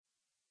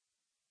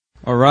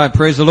All right,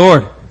 praise the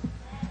Lord.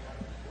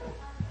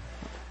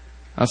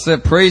 I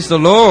said, praise the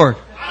Lord.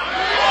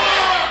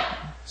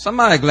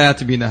 Somebody glad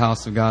to be in the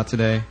house of God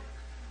today.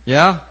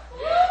 Yeah?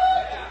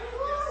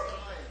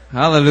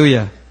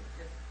 Hallelujah.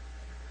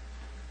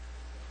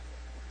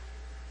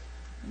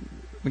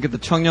 Look at the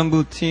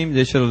Cheongyeonbu team.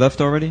 They should have left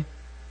already.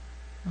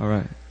 All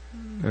right.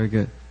 Very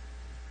good.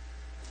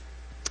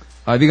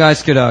 If you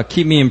guys could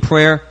keep me in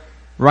prayer.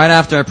 Right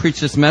after I preach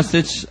this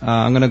message,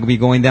 I'm going to be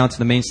going down to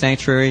the main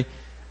sanctuary.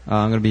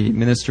 I'm going to be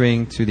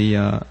ministering to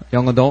the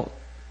young adult,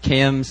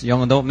 KM's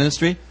young adult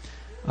ministry,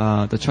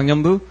 the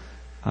Cheongyeonbu.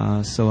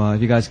 So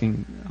if you guys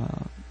can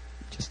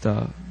just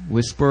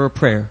whisper a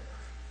prayer,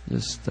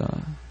 just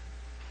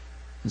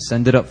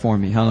send it up for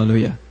me.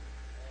 Hallelujah.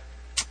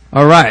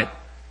 All right.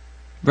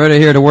 Ready to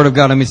hear the word of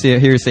God? Let me see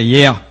it here. Say,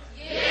 yeah.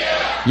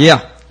 Yeah.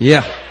 Yeah.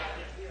 Yeah.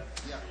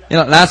 You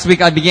know, last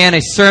week I began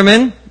a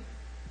sermon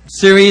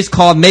series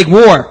called Make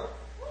War.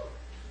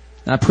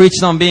 And I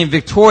preached on being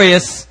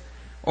victorious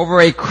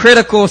over a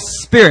critical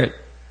spirit.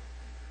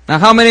 Now,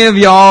 how many of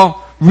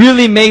y'all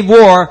really made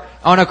war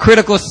on a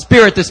critical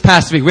spirit this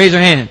past week? Raise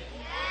your hand.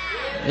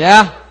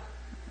 Yeah?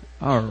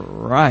 All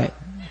right.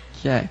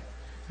 Okay.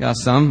 Got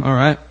some. All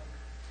right.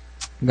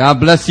 God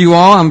bless you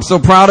all. I'm so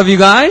proud of you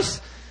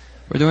guys.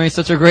 We're doing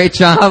such a great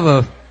job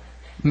of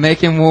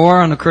making war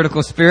on a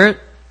critical spirit.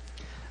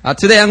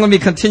 Today I'm going to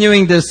be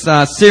continuing this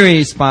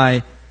series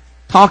by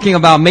talking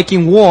about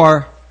making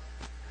war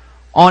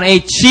on a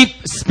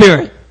cheap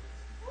spirit.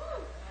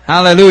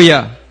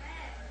 Hallelujah.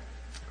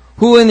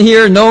 Who in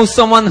here knows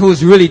someone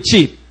who's really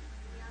cheap?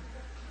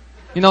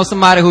 You know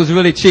somebody who's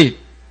really cheap.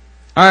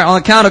 All right, on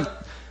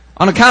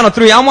the count of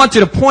three, I want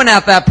you to point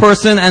at that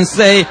person and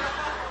say,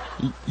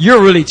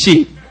 "You're really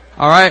cheap."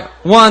 All right,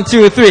 1,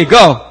 2, 3,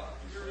 go.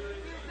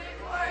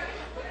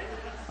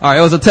 All right,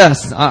 it was a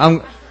test.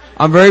 I'm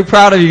very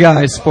proud of you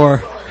guys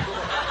for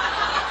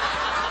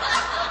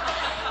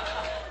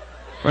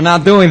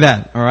not doing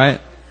that. All right.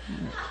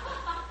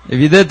 If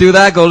you did do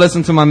that, go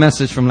listen to my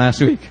message from last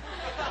week.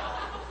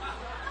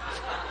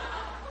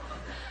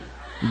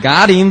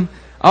 Got him.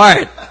 All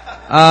right.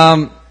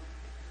 I'm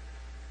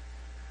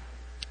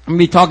going to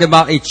be talking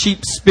about a cheap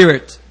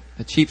spirit.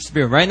 A cheap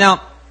spirit. Right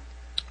now,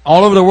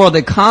 all over the world, the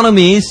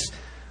economies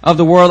of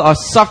the world are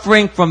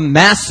suffering from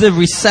massive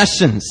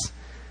recessions.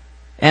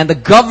 And the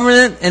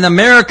government in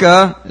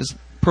America is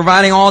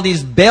providing all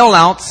these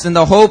bailouts in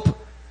the hope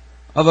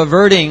of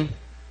averting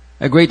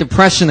a Great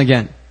Depression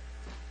again.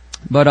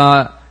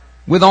 But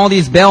with all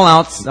these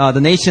bailouts, the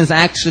nation's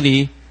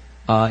actually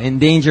in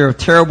danger of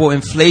terrible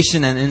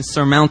inflation and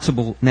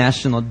insurmountable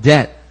national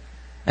debt.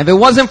 If it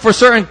wasn't for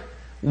certain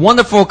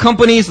wonderful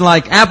companies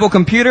like Apple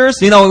Computers,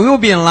 we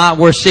would be in a lot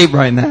worse shape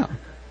right now.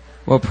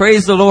 Well,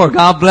 praise the Lord.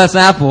 God bless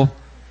Apple.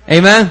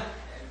 Amen?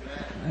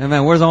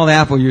 Amen. Where's all the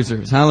Apple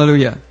users?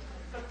 Hallelujah.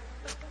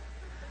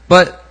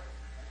 But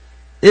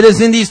it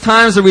is in these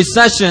times of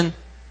recession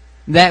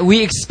that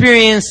we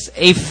experience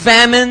a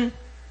famine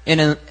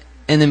in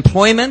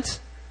employment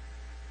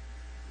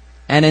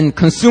and in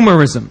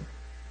consumerism.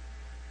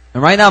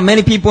 And right now,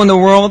 many people in the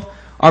world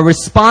are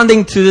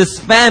responding to this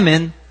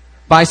famine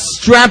by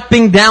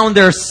strapping down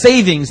their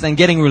savings and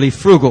getting really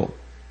frugal.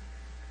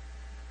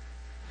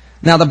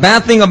 Now, the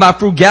bad thing about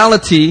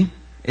frugality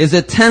is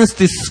it tends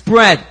to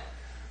spread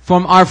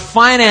from our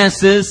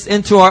finances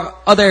into our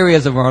other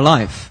areas of our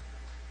life.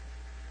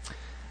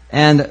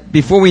 And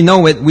before we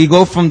know it, we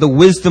go from the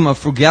wisdom of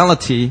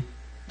frugality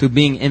to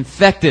being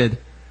infected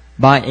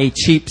by a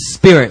cheap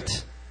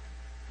spirit.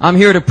 I'm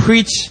here to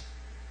preach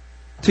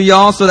to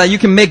y'all so that you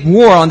can make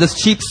war on this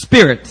cheap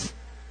spirit.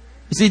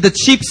 You see, the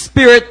cheap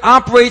spirit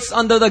operates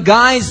under the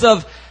guise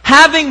of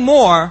having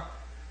more,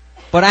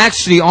 but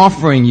actually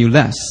offering you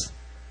less.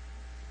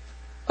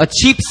 A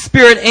cheap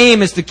spirit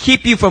aim is to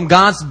keep you from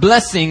God's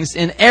blessings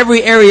in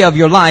every area of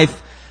your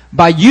life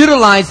by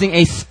utilizing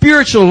a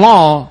spiritual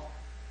law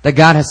that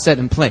God has set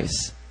in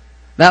place.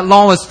 That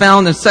law is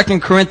found in 2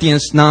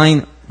 Corinthians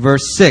 9,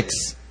 verse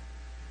 6.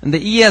 In the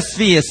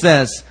ESV it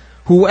says,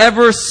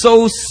 "Whoever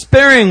sows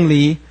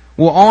sparingly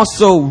will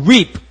also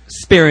reap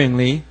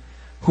sparingly.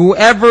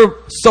 Whoever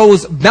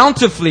sows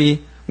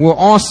bountifully will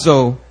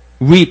also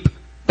reap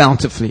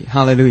bountifully."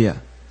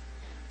 Hallelujah.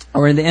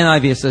 Or in the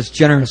NIV it says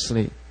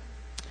generously.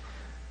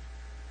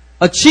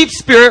 A cheap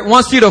spirit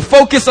wants you to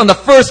focus on the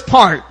first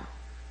part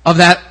of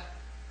that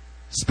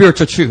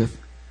spiritual truth.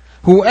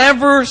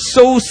 Whoever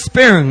sows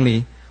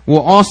sparingly will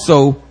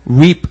also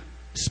reap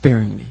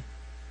sparingly.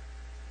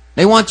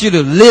 They want you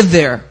to live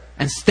there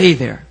and stay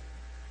there.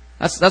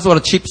 That's what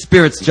a cheap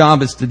spirit's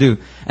job is to do.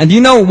 And do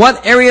you know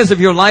what areas of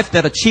your life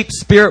that a cheap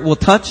spirit will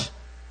touch?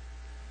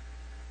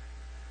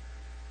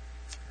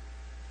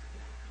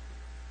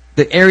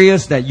 The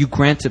areas that you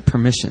granted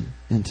permission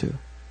into.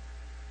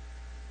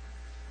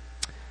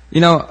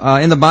 In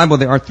the Bible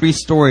there are 3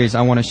 stories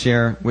I want to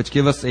share which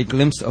give us a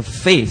glimpse of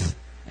faith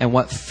and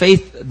what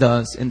faith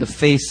does in the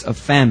face of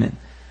famine,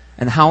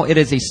 and how it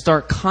is a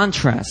stark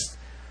contrast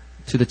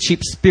to the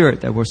cheap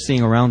spirit that we're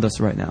seeing around us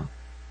right now.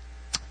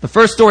 The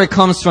first story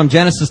comes from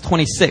Genesis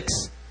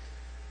 26.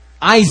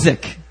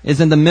 Isaac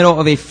is in the middle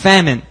of a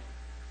famine.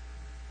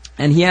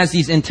 And he has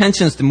these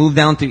intentions to move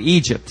down to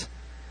Egypt.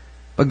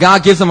 But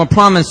God gives him a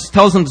promise,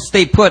 tells him to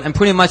stay put, and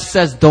pretty much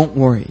says, don't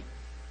worry.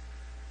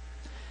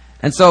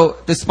 And so,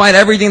 despite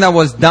everything that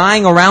was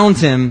dying around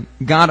him,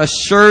 God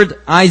assured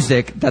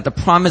Isaac that the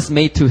promise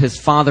made to his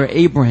father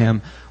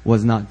Abraham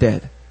was not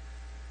dead.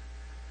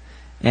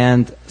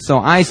 And so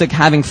Isaac,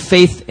 having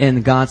faith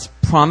in God's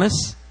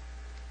promise,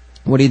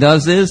 what he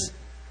does is,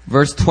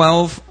 verse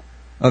 12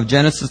 of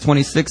Genesis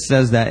 26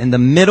 says that in the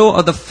middle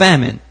of the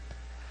famine,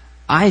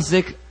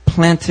 Isaac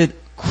planted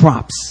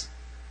crops.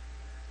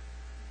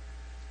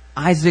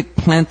 Isaac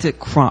planted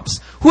crops.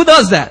 Who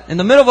does that? In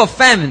the middle of a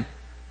famine,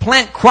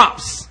 plant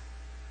crops.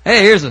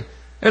 Hey,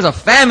 there's a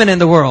famine in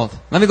the world.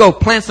 Let me go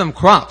plant some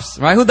crops,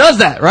 right? Who does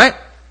that, right?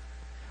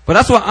 But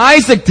that's what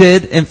Isaac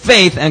did in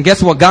faith, and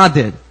guess what God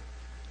did?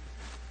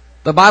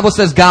 The Bible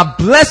says God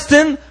blessed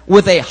him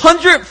with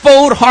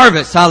 100-fold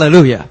harvest.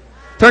 Hallelujah.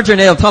 Turn to your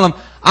neighbor, tell him,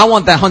 I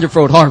want that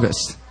 100-fold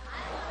harvest.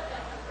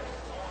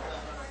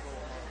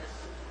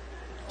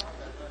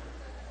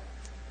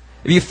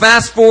 If you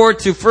fast forward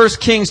to 1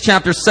 Kings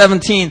chapter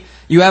 17,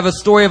 you have a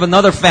story of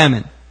another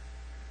famine.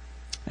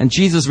 And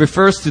Jesus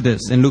refers to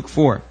this in Luke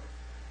 4.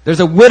 There's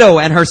a widow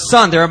and her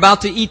son. They're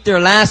about to eat their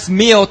last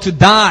meal to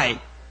die.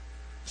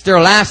 It's their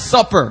last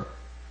supper.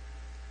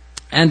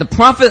 And the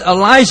prophet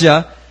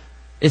Elijah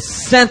is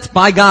sent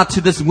by God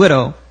to this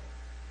widow.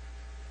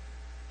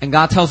 And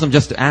God tells him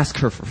just to ask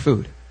her for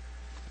food.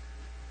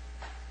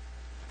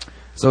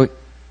 So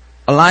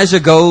Elijah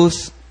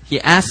goes,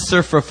 he asks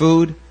her for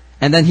food,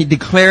 and then he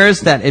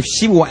declares that if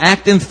she will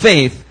act in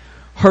faith,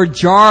 her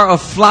jar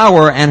of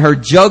flour and her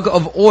jug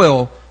of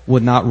oil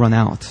would not run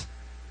out.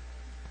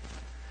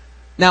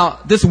 Now,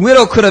 this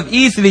widow could have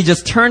easily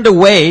just turned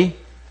away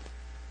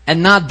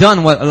and not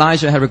done what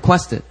Elijah had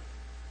requested.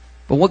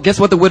 But guess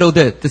what the widow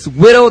did? This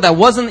widow that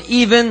wasn't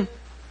even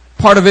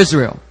part of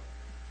Israel.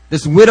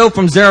 This widow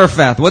from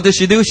Zarephath. What did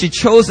she do? She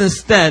chose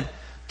instead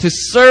to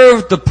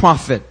serve the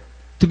prophet,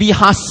 to be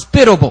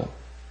hospitable.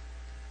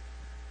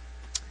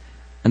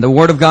 And the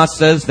word of God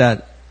says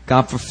that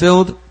God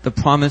fulfilled the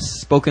promise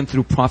spoken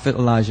through prophet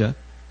Elijah,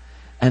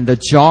 and the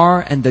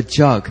jar and the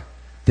jug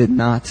did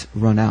not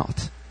run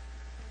out.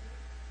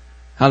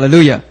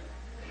 Hallelujah.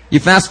 You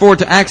fast forward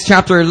to Acts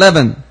chapter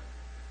 11.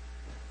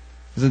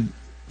 There's a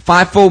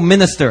fivefold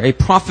minister, a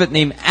prophet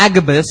named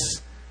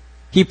Agabus.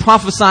 He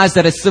prophesies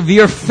that a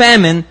severe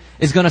famine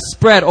is going to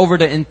spread over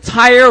the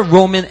entire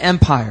Roman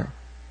Empire.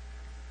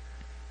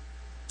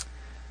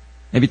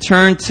 Maybe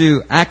turn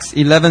to Acts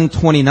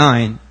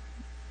 11:29.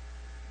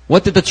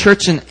 What did the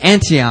church in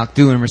Antioch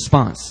do in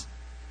response?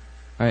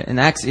 All right, in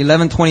Acts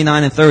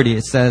 11:29 and 30,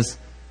 it says,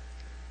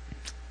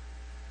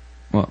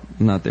 well,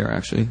 not there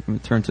actually. Let me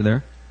turn to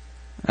there.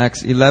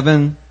 Acts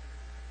 11:29.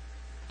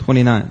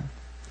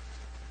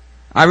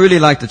 I really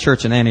like the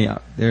church in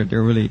Antioch. They're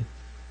really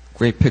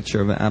great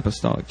picture of an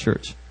apostolic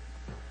church.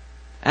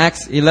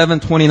 Acts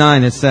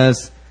 11:29, it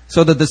says,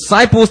 so the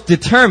disciples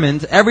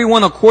determined,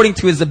 everyone according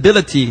to his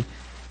ability,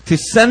 to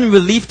send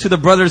relief to the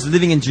brothers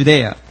living in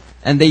Judea.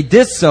 And they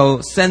did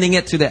so, sending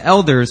it to the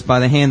elders by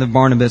the hand of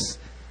Barnabas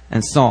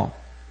and Saul.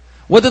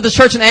 What did the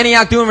church in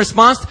Antioch do in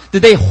response?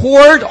 Did they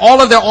hoard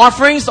all of their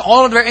offerings,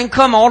 all of their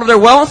income, all of their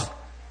wealth?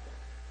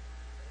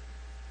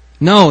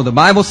 No, the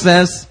Bible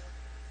says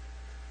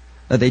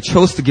that they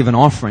chose to give an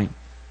offering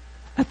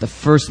at the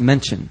first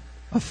mention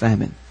of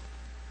famine.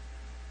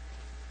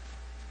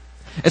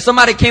 If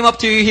somebody came up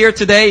to you here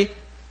today,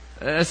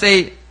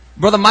 say,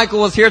 Brother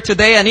Michael was here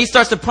today, and he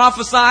starts to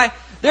prophesy,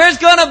 there's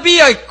going to be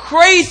a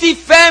crazy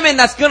famine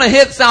that's going to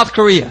hit South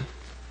Korea.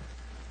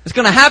 It's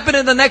going to happen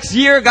in the next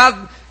year.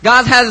 God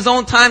has his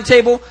own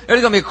timetable.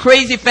 There's going to be a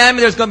crazy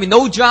famine. There's going to be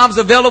no jobs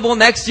available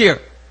next year.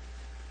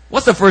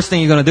 What's the first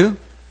thing you're going to do?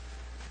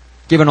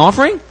 Give an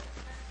offering?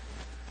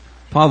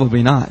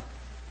 Probably not.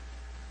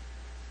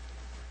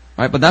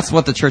 Right? But that's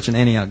what the church in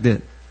Antioch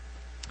did.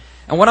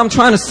 And what I'm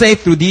trying to say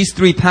through these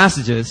three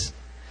passages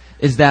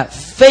is that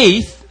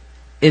faith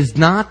is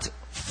not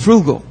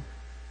frugal.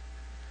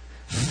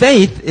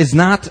 Faith is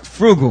not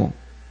frugal.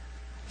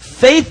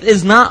 Faith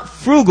is not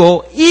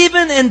frugal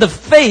even in the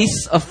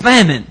face of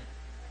famine.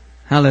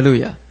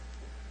 Hallelujah.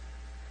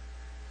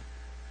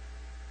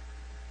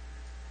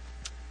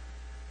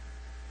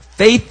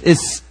 Faith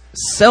is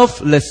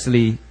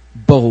selflessly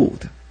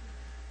bold.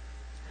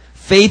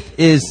 Faith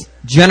is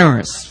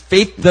generous.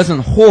 Faith doesn't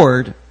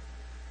hoard,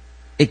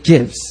 it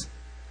gives.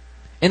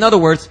 In other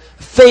words,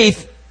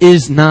 faith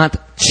is not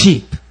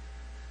cheap.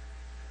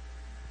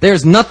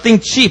 There's nothing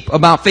cheap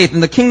about faith. In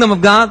the kingdom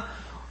of God,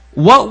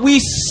 what we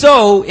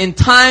sow in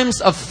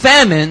times of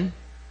famine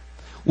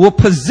will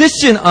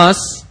position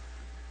us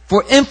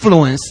for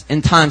influence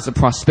in times of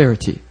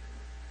prosperity.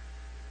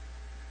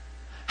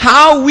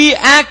 How we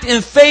act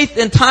in faith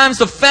in times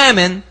of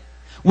famine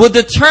will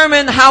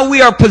determine how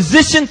we are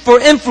positioned for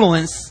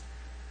influence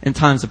in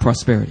times of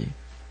prosperity.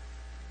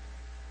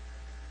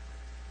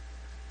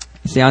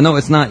 You see, I know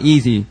it's not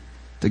easy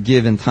to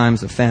give in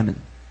times of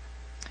famine.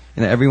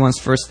 And everyone's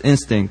first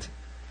instinct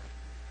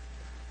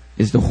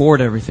is to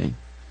hoard everything,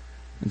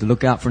 and to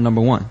look out for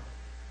number one.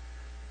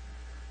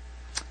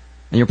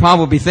 And you're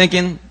probably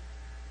thinking,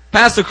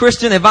 Pastor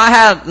Christian, if I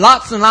had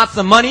lots and lots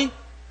of money,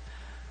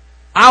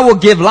 I will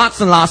give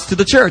lots and lots to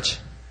the church.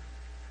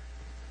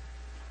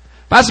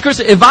 Pastor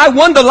Christian, if I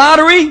won the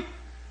lottery,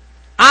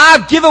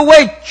 I'd give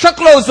away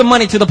truckloads of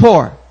money to the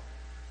poor.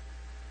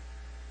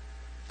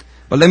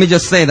 But let me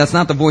just say, that's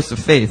not the voice of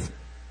faith.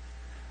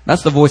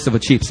 That's the voice of a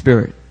cheap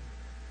spirit.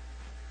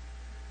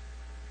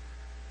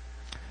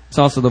 It's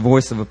also the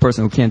voice of a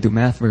person who can't do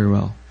math very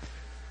well.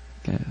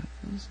 Okay.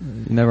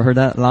 You never heard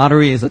that?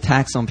 Lottery is a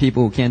tax on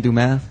people who can't do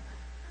math.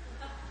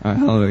 All right,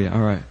 hallelujah.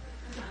 All right.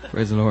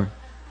 Praise the Lord.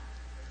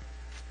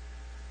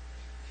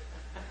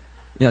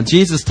 Yeah,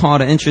 Jesus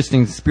taught an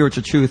interesting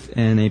spiritual truth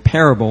in a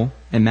parable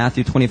in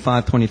Matthew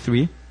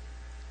 25:23.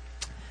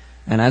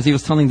 And as he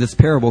was telling this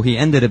parable, he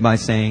ended it by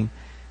saying,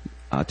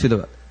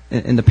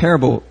 in the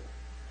parable,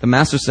 the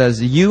master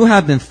says, "You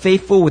have been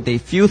faithful with a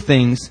few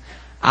things.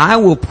 I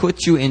will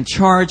put you in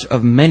charge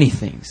of many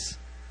things."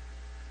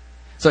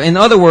 So in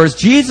other words,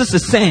 Jesus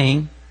is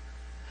saying,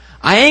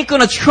 I ain't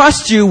going to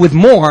trust you with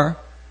more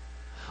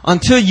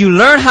until you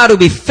learn how to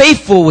be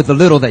faithful with the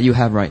little that you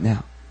have right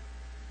now.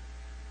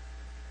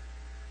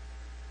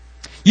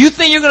 You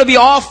think you're going to be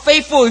all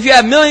faithful if you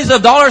have millions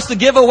of dollars to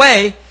give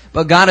away,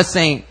 but God is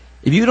saying,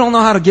 if you don't know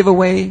how to give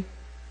away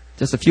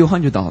just a few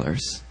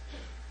 $100s,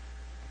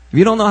 if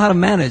you don't know how to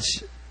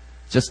manage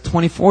just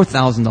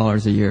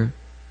 $24,000 a year,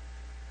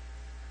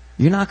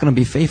 you're not going to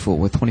be faithful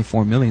with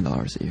 $24 million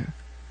a year.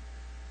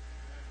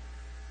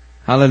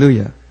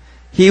 Hallelujah.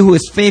 He who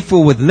is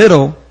faithful with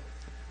little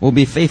will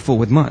be faithful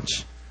with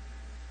much.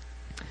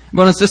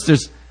 Brothers and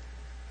sisters,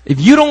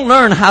 if you don't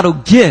learn how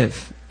to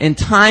give in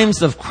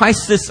times of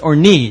crisis or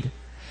need,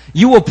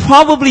 you will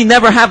probably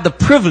never have the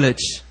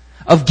privilege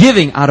of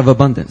giving out of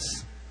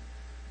abundance.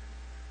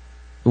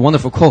 A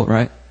wonderful quote,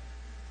 right?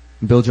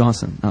 Bill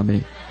Johnson, not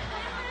me.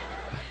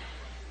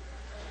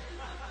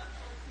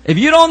 If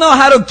you don't know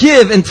how to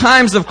give in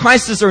times of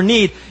crisis or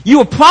need, you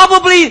will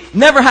probably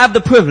never have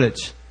the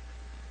privilege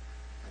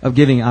of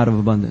giving out of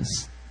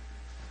abundance.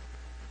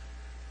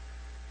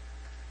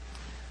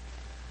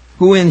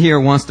 Who in here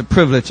wants the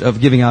privilege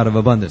of giving out of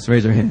abundance?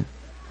 Raise your hand.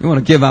 You want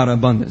to give out of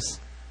abundance.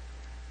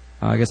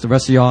 I guess the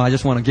rest of y'all, I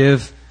just want to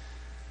give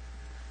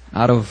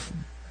out of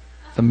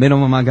the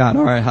minimum I got.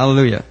 All right,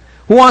 hallelujah.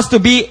 Who wants to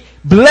be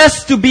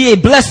blessed to be a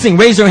blessing?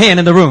 Raise your hand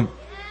in the room.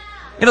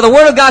 You know, the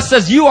Word of God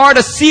says you are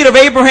the seed of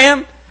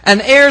Abraham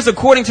and heirs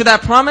according to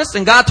that promise.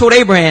 And God told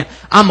Abraham,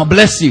 I'm going to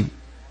bless you.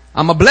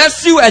 I'm going to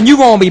bless you and you're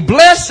going to be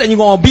blessed and you're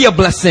going to be a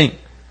blessing.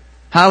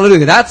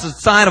 Hallelujah. That's a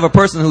sign of a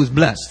person who's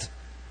blessed.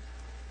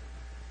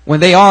 When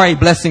they are a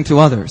blessing to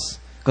others.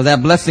 Because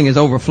that blessing is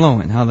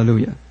overflowing.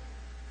 Hallelujah.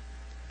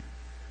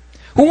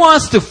 Who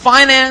wants to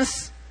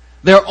finance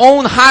their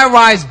own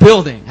high-rise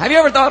building? Have you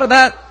ever thought of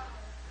that?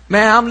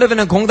 Man, I'm living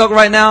in Gongdeok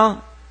right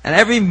now. And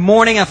every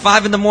morning at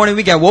 5 in the morning,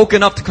 we get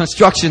woken up to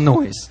construction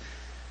noise.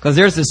 Because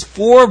there's this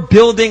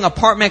 4-building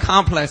apartment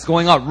complex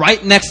going up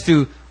right next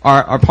to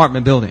our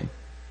apartment building.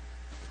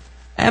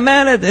 And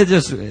man, it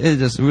just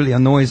really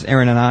annoys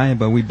Aaron and I,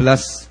 but we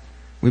bless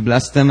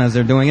them as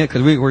they're doing it,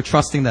 because we're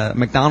trusting that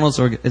McDonald's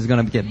is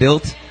going to get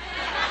built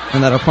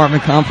in that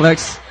apartment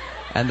complex,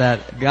 and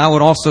that God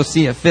would also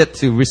see it fit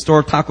to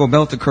restore Taco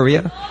Bell to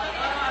Korea.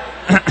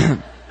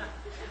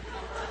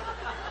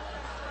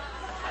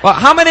 Well,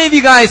 how many of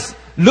you guys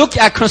look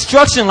at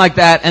construction like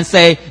that and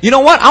say, you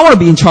know what, I want to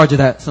be in charge of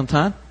that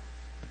sometime.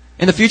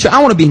 In the future, I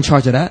want to be in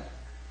charge of that.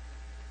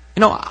 You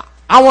know,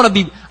 I want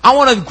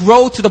to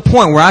grow to the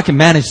point where I can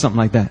manage something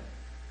like that.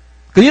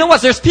 Because you know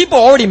what? There's people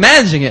already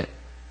managing it.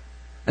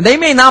 And they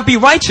may not be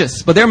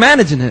righteous, but they're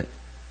managing it.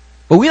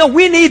 But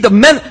we need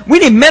men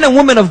and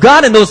women of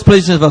God in those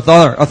positions of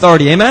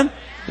authority. Amen?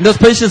 In those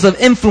positions of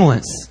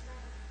influence.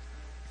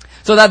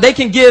 So that they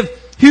can give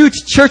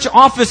huge church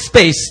office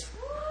space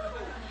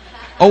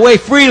away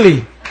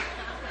freely.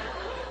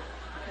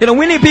 You know,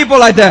 we need people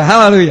like that.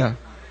 Hallelujah.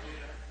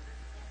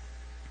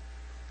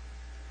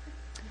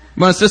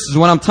 Brothers and sisters,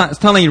 what I'm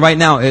telling you right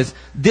now is,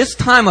 this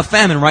time of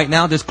famine right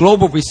now, this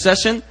global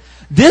recession,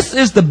 this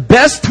is the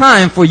best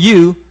time for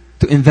you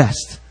to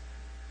invest.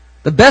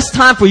 The best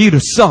time for you to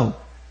sow.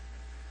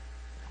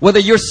 Whether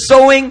you're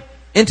sowing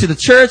into the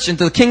church,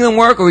 into the kingdom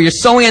work, or you're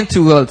sowing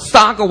into a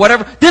stock or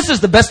whatever, this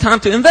is the best time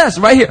to invest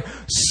right here.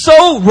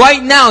 Sow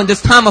right now in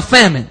this time of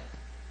famine.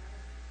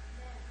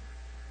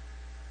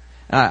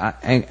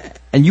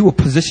 And you will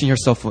position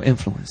yourself for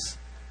influence.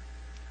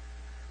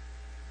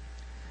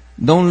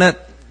 Don't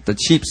let the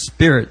cheap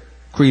spirit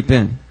creep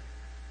in.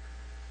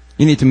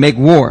 You need to make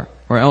war,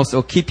 or else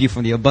it'll keep you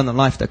from the abundant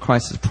life that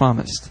Christ has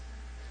promised.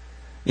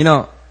 You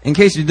know, in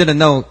case you didn't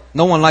know,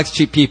 no one likes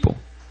cheap people.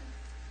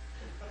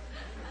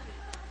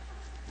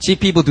 Cheap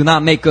people do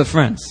not make good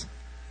friends.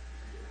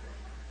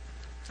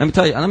 Let me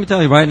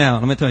tell you right now,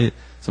 let me tell you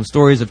some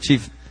stories of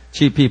cheap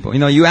people. You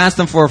know, you ask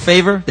them for a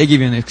favor, they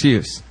give you an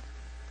excuse.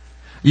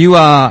 You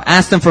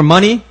ask them for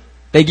money,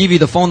 they give you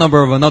the phone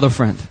number of another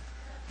friend.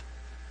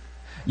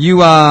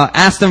 You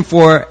ask them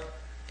for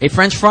a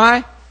French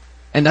fry,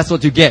 and that's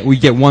what you get. We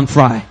get one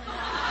fry.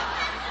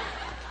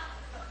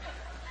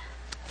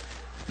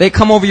 They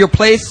come over your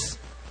place.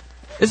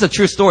 It's a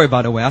true story,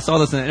 by the way. I saw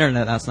this on the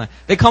internet last night.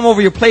 They come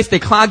over your place. They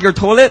clog your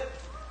toilet.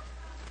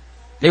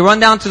 They run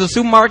down to the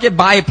supermarket,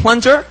 buy a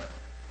plunger,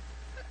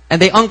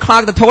 and they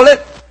unclog the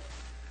toilet,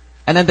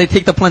 and then they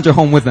take the plunger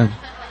home with them.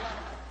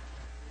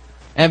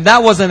 And if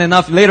that wasn't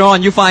enough, later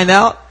on you find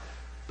out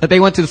that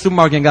they went to the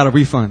supermarket and got a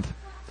refund.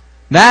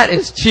 That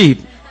is cheap.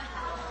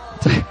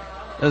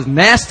 That's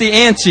nasty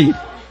and cheap.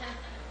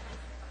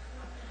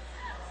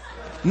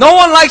 No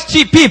one likes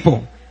cheap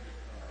people.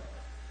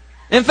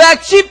 In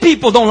fact, cheap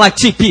people don't like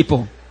cheap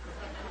people.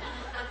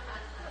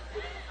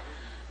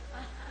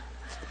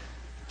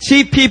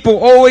 Cheap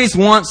people always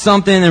want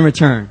something in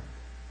return.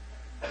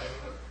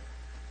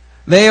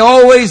 They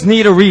always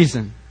need a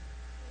reason.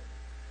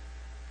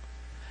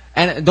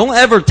 And don't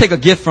ever take a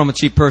gift from a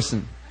cheap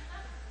person,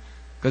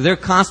 because they're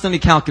constantly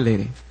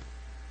calculating.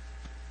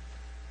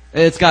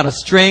 It's got a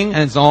string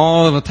and it's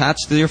all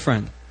attached to your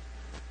friend.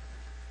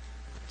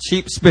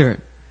 Cheap spirit.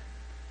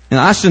 And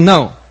I should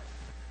know.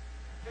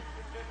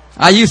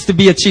 I used to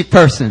be a cheap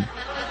person.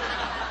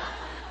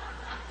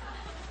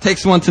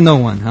 Takes one to know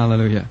one.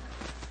 Hallelujah.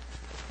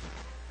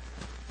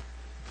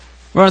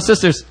 Brothers and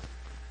sisters,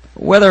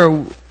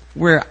 whether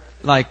we're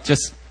like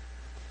just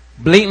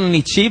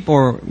blatantly cheap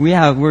or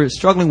we're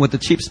struggling with the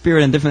cheap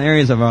spirit in different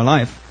areas of our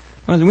life,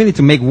 we need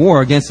to make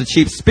war against the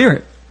cheap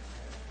spirit.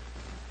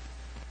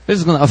 This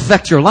is going to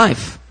affect your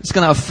life. It's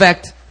going to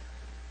affect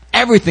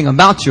everything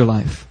about your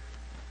life.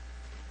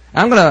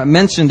 I'm going to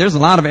mention, there's a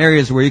lot of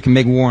areas where you can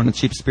make war on the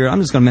cheap spirit.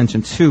 I'm just going to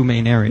mention two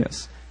main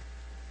areas.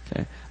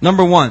 Okay.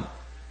 Number one,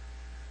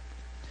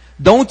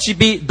 don't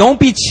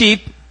be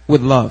cheap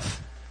with love.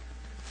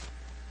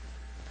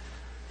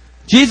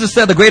 Jesus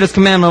said the greatest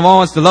commandment of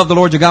all is to love the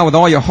Lord your God with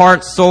all your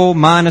heart, soul,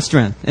 mind, and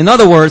strength. In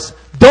other words,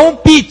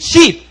 don't be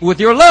cheap with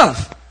your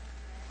love.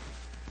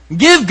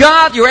 Give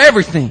God your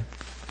everything.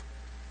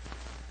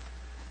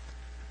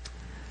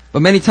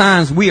 But many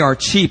times we are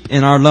cheap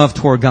in our love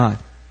toward God.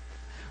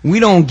 We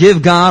don't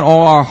give God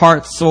all our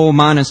heart, soul,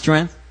 mind, and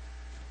strength.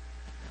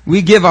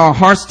 We give our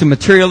hearts to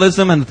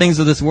materialism and the things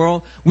of this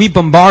world. We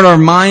bombard our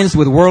minds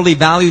with worldly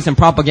values and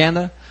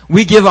propaganda.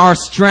 We give our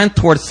strength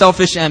towards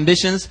selfish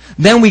ambitions.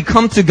 Then we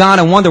come to God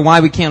and wonder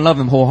why we can't love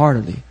Him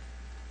wholeheartedly.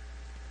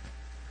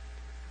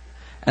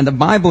 And the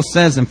Bible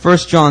says in 1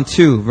 John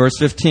 2, verse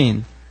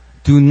 15,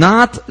 do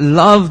not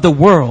love the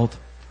world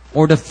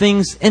or the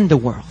things in the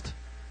world.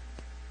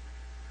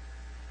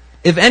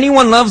 If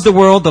anyone loves the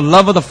world, the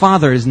love of the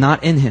Father is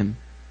not in him.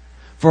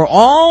 For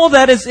all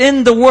that is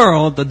in the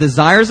world, the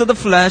desires of the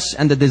flesh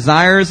and the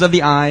desires of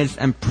the eyes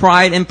and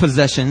pride in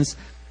possessions,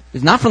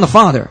 is not from the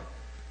Father,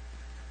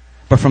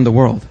 but from the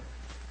world.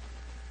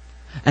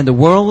 And the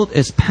world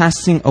is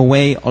passing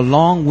away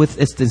along with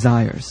its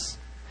desires.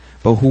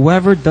 But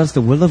whoever does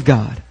the will of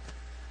God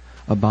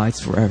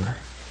abides forever.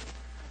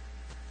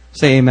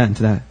 Say amen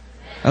to that.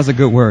 That's a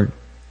good word.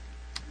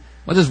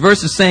 What this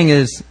verse is saying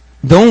is,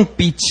 don't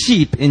be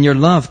cheap in your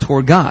love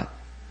toward God.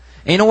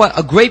 And you know what?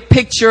 A great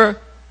picture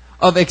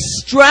of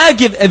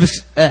extravagant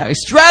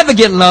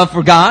love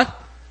for God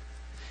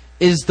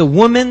is the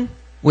woman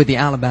with the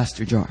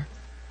alabaster jar.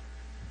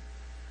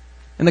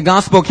 In the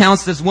gospel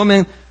accounts, this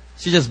woman,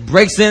 she just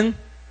breaks in.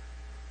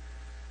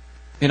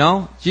 You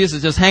know, Jesus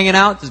is just hanging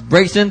out, just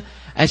breaks in,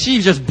 and she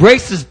just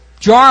breaks this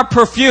jar of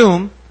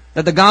perfume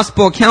that the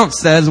gospel account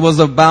says was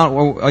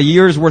about a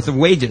year's worth of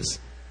wages.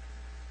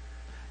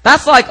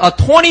 That's like a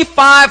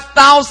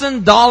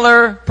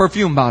 $25,000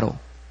 perfume bottle.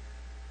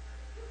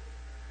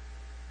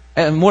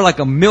 And more like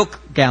a milk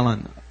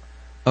gallon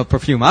of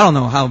perfume. I don't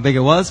know how big it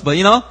was, but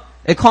you know,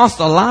 it cost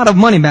a lot of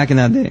money back in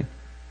that day.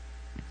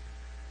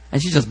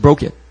 And she just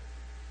broke it.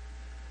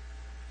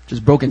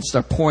 Just broke it and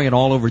started pouring it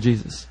all over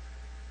Jesus.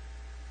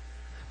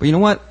 But you know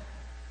what?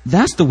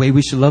 That's the way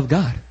we should love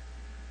God.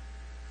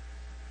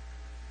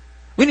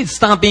 We need to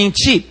stop being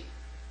cheap.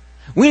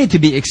 We need to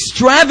be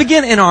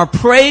extravagant in our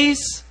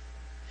praise,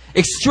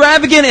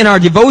 extravagant in our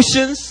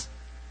devotions,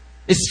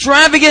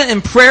 extravagant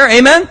in prayer.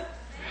 Amen?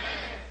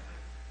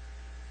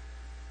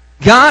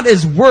 God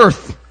is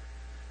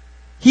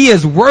He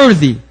is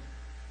worthy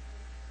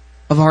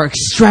of our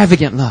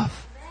extravagant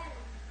love.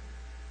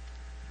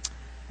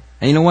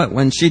 And you know what?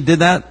 When she did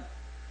that,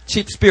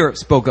 cheap spirit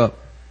spoke up.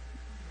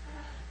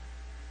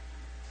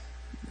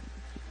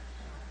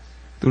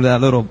 Through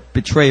that little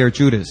betrayer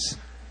Judas.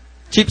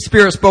 Cheap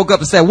spirit spoke up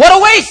and said, what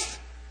a waste!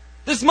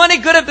 This money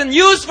could have been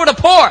used for the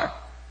poor.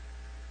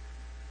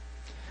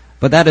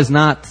 But that is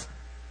not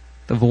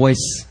the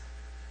voice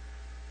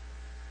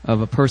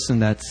of a person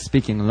that's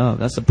speaking love.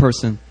 That's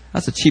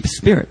a cheap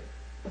spirit.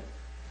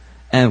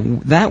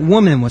 And that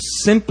woman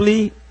was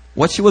simply,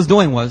 what she was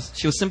doing was,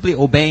 she was simply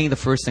obeying the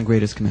first and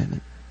greatest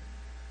commandment.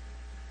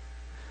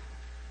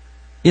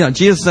 You know,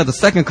 Jesus said the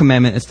second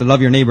commandment is to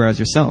love your neighbor as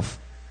yourself.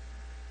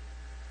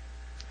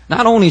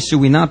 Not only should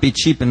we not be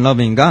cheap in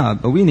loving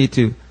God, but we need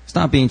to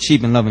stop being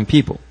cheap in loving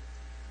people.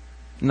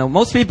 You know,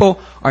 most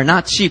people are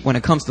not cheap when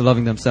it comes to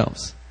loving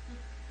themselves.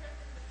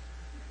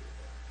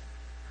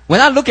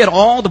 When I look at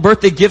all the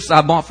birthday gifts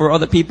I bought for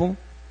other people,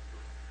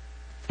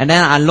 and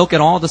then I look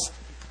at all the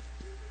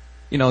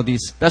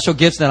these special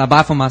gifts that I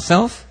buy for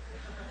myself.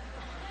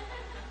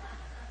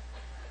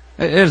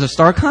 There's a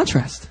stark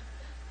contrast.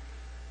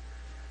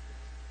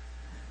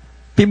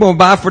 People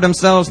buy for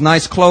themselves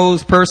nice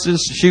clothes,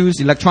 purses, shoes,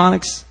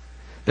 electronics.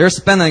 They're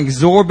spending an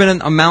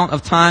exorbitant amount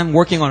of time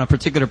working on a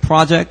particular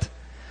project.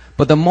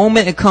 But the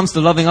moment it comes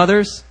to loving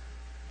others,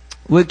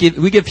 we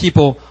give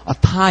people a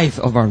tithe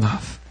of our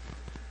love.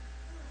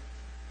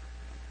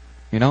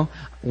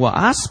 Well,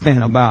 I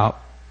spent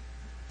about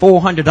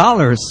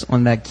 $400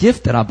 on that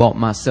gift that I bought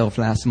myself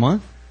last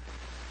month.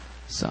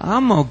 So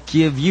I'm going to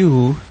give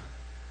you,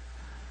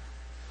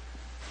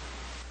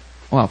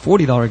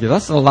 $40 gift.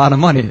 That's a lot of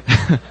money.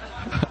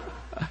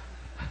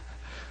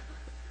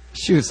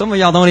 Shoot, some of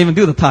y'all don't even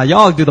do the tithe.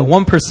 Y'all do the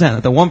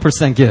 1%, the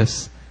 1%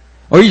 gifts.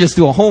 Or you just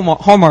do a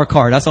Hallmark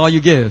card. That's all you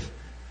give.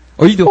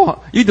 Or you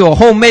do a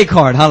homemade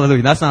card.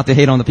 Hallelujah. That's not to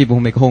hate on the people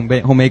who make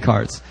homemade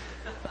cards.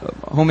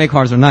 Homemade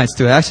cards are nice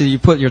too. Actually, you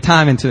put your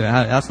time into it.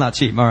 That's not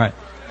cheap. All right.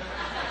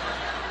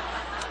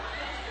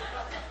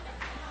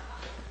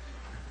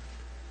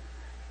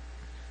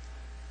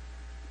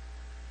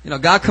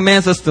 God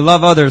commands us to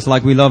love others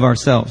like we love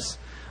ourselves.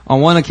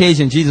 On one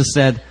occasion, Jesus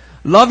said,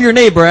 "Love your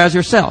neighbor as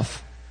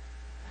yourself."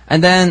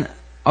 And then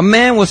a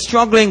man was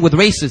struggling with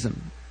racism.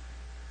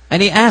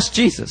 And he asked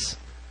Jesus,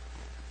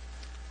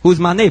 "Who's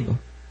my neighbor?"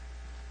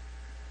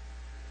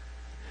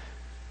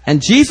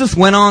 And Jesus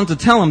went on to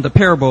tell him the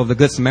parable of the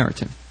Good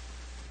Samaritan.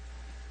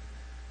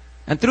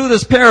 And through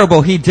this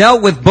parable, he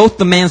dealt with both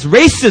the man's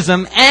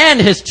racism and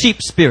his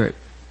cheap spirit.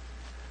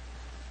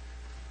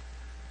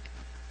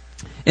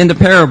 In the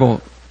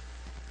parable,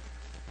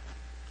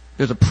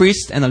 there's a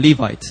priest and a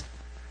Levite.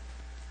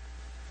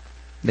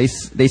 They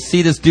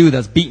see this dude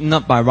that's beaten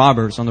up by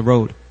robbers on the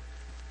road.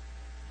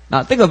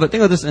 Now think of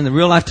this in the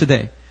real life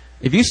today.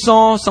 If you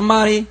saw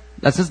somebody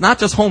that's just not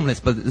just homeless,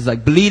 but is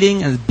like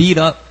bleeding and is beat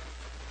up,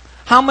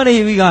 how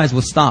many of you guys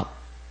will stop?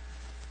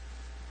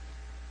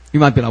 You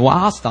might be like, "Well,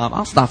 I'll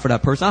stop for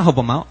that person. I'll help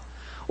them out."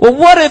 Well,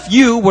 what if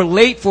you were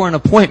late for an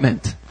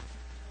appointment?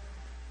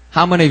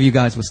 How many of you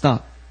guys would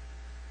stop?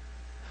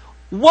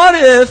 What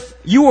if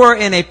you were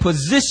in a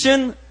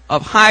position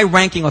of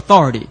high-ranking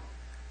authority,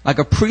 like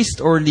a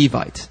priest or a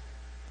Levite?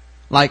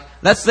 Like,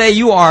 let's say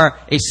you are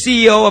a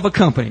CEO of a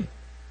company.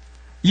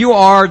 You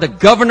are the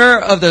governor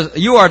of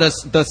you are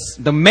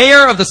the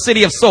mayor of the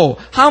city of Seoul.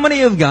 How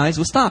many of you guys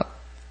will stop?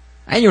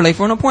 And you're late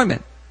for an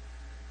appointment.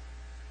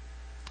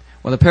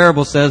 Well, the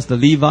parable says the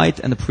Levite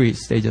and the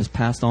priest, they just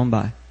passed on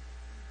by.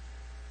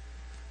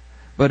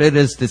 But it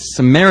is the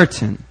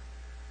Samaritan,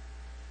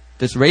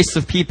 this race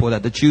of people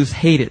that the Jews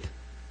hated.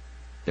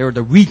 They were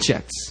the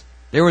rejects.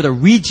 They were the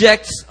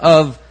rejects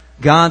of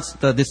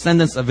the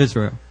descendants of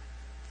Israel.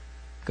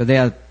 Because they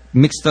had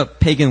mixed up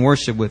pagan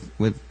worship with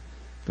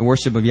the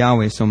worship of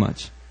Yahweh so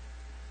much.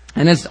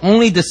 And it's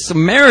only the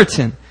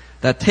Samaritan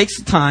that takes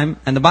the time,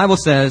 and the Bible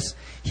says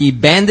he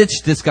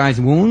bandaged this guy's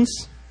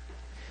wounds.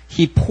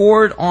 He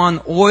poured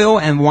on oil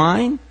and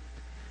wine.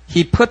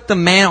 He put the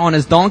man on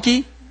his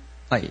donkey.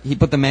 Like, he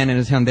put the man in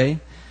his Hyundai.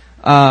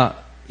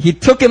 He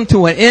took him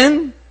to an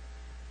inn.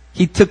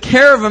 He took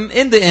care of him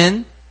in the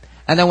inn.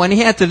 And then when he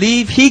had to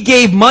leave, he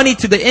gave money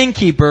to the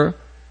innkeeper.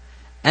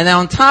 And then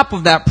on top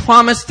of that,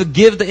 promised to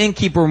give the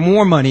innkeeper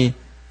more money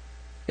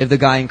if the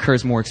guy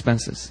incurs more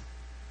expenses.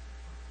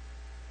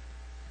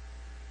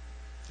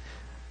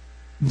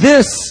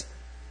 This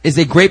is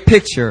a great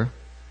picture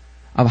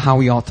of how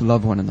we ought to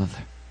love one another.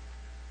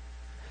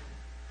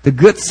 The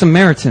Good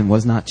Samaritan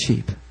was not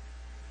cheap.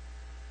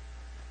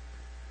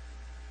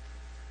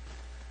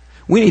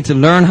 We need to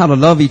learn how to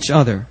love each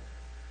other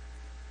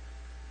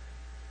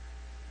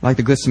like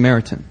the Good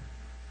Samaritan.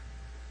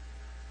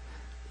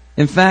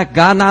 In fact,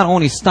 God not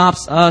only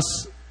stops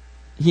us,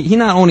 He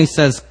not only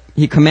says,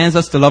 He commands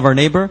us to love our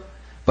neighbor,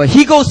 but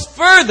He goes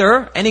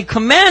further and He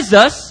commands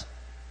us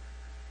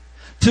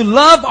to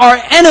love our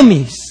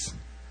enemies.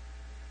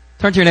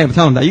 Turn to your neighbor,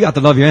 tell them that you got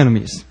to love your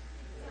enemies.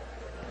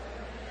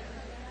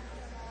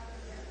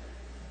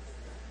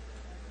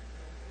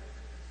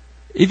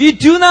 If you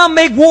do not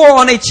make war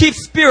on a cheap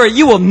spirit,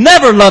 you will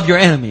never love your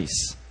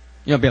enemies.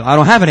 You'll be like, I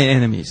don't have any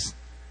enemies.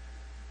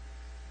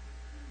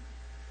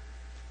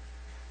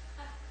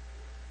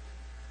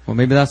 Well,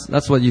 maybe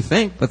that's what you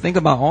think, but think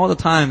about all the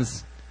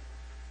times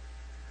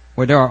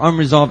where there are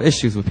unresolved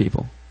issues with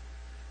people.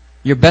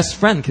 Your best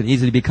friend can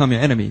easily become your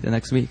enemy the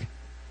next week.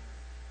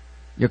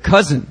 Your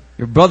cousin,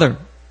 your brother,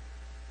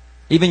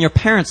 even your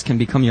parents can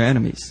become your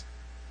enemies.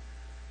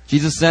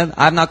 Jesus said,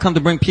 I have not come to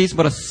bring peace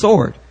but a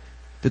sword,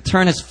 to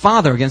turn his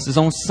father against his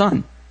own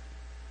son.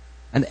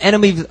 And the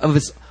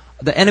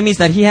enemies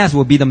that he has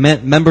will be the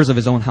members of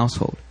his own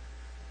household.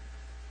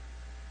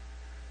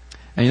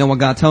 And you know what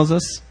God tells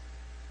us?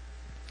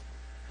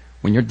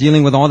 When you're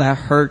dealing with all that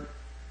hurt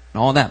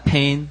and all that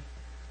pain,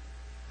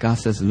 God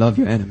says, love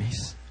your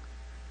enemies.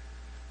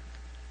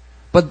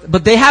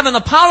 But they haven't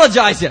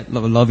apologized yet.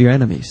 Love your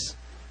enemies.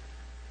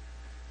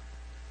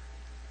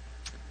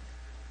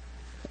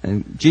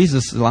 And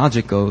Jesus'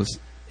 logic goes,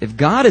 if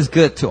God is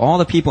good to all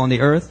the people on the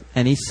earth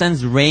and He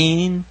sends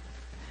rain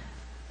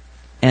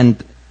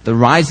and the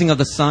rising of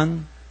the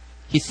sun.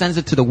 He sends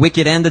it to the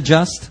wicked and the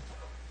just.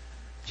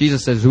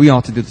 Jesus says we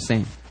ought to do the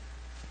same.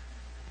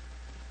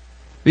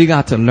 We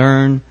got to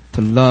learn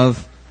to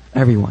love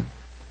everyone.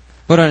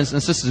 Brothers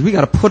and sisters, we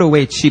got to put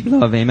away cheap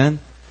love, amen?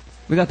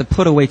 We got to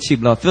put away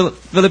cheap love.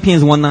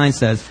 Philippians 1:9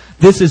 says,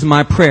 "This is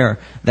my prayer,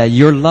 that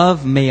your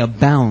love may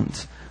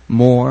abound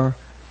more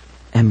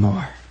and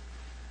more."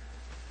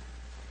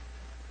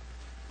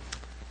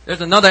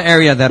 There's another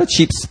area that a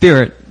cheap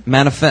spirit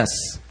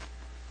manifests,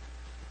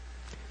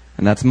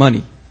 and that's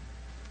money.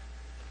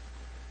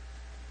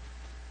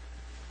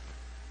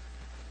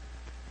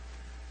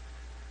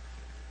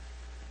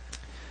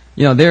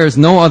 You know, there is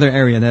no other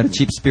area that a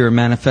cheap spirit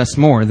manifests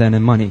more than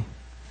in money.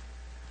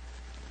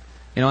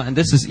 You know, and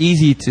this is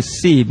easy to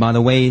see by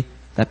the way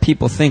that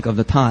people think of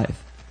the tithe.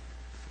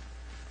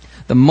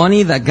 The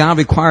money that God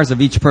requires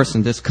of each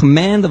person, this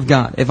command of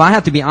God. If I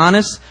have to be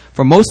honest,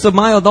 for most of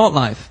my adult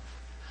life,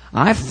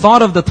 I've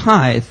thought of the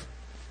tithe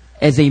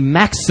as a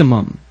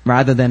maximum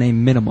rather than a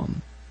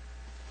minimum.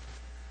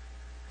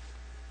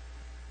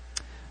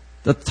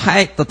 The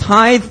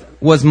tithe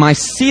was my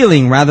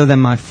ceiling rather than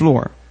my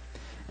floor.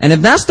 And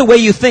if that's the way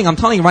you think, I'm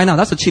telling you right now,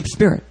 that's a cheap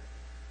spirit.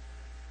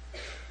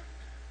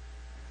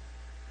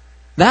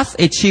 That's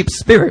a cheap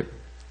spirit.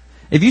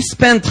 If you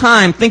spend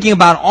time thinking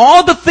about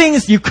all the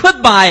things you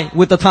could buy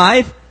with the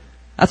tithe,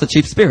 that's a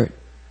cheap spirit.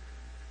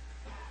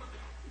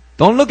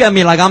 Don't look at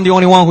me like I'm the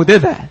only one who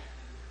did that.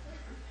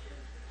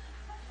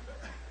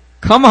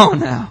 Come on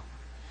now.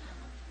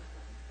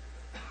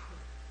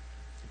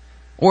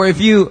 Or if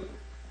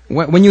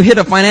when you hit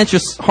a financial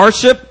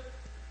hardship,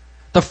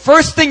 the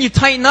first thing you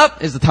tighten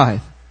up is the tithe.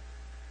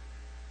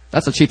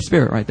 That's a cheap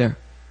spirit right there.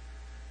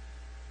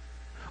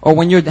 Or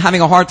when you're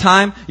having a hard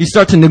time, you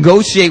start to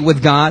negotiate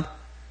with God.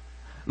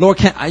 Lord,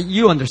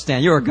 you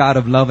understand, you're a God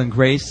of love and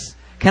grace.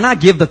 Can I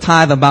give the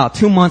tithe about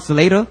 2 months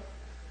later?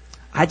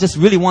 I just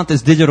really want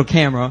this digital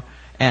camera.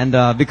 And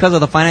because of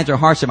the financial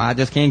hardship, I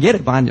just can't get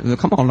it.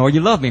 Come on, Lord, you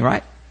love me,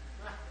 right?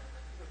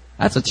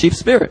 That's a cheap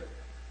spirit.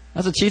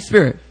 That's a cheap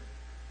spirit.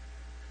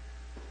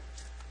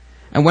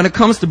 And when it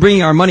comes to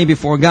bringing our money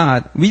before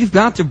God, we've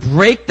got to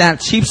break that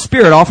cheap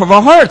spirit off of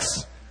our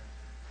hearts.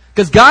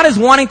 Because God is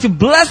wanting to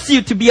bless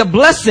you to be a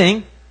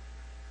blessing.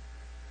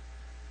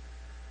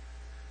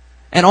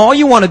 And all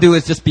you want to do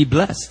is just be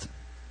blessed.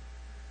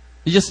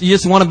 You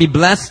just want to be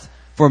blessed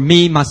for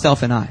me,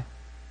 myself, and I.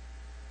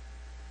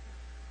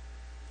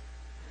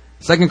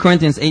 2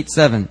 Corinthians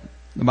 8:7.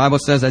 The Bible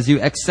says, "As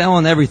you excel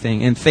in everything,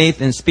 in faith,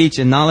 in speech,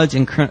 in knowledge,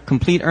 in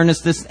complete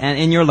earnestness, and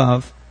in your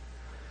love,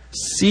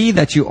 see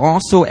that you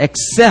also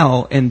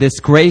excel in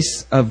this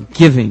grace of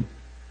giving."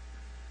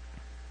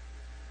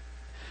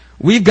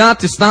 We've got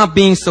to stop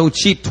being so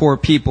cheap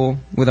toward people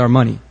with our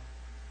money.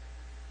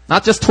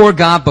 Not just toward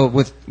God, but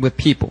with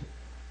people.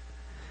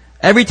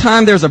 Every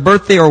time there's a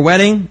birthday or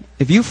wedding,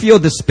 if you feel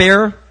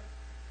despair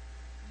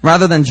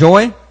rather than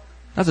joy,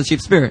 that's a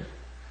cheap spirit.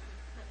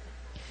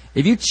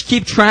 If you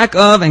keep track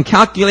of and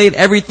calculate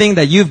everything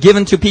that you've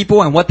given to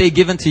people and what they've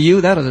given to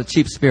you, that is a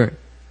cheap spirit.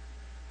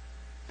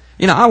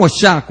 You know, I was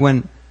shocked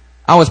when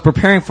I was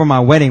preparing for my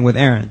wedding with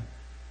Aaron.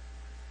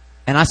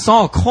 And I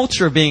saw a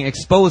culture being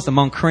exposed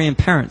among Korean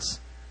parents.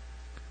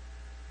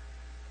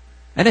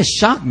 And it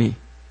shocked me.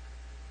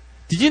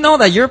 Did you know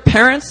that your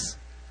parents,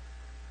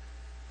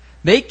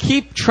 they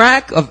keep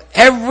track of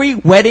every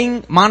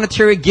wedding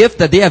monetary gift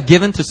that they have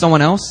given to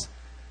someone else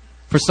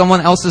for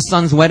someone else's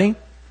son's wedding?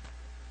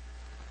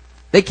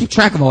 They keep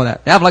track of all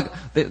that. They have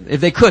if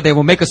they could, they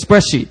will make a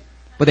spreadsheet.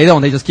 But they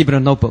don't. They just keep it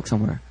in a notebook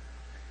somewhere.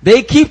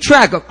 They keep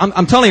track of,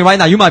 I'm telling you right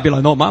now, you might be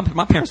like, no,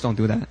 my parents don't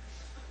do that.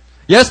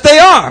 Yes, they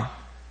are.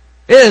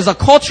 It is a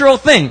cultural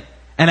thing.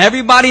 And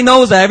everybody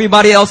knows that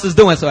everybody else is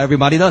doing it, so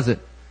everybody does it.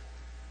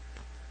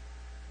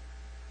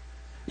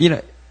 You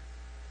know,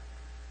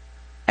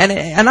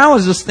 and I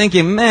was just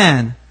thinking,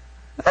 man,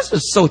 that's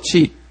just so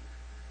cheap.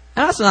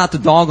 And that's not to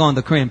dog on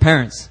the Korean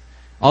parents,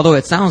 although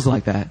it sounds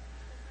like that.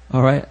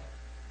 All right,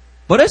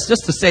 but it's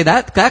just to say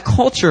that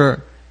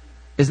culture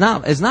is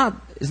not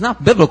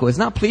biblical. It's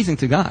not pleasing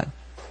to God.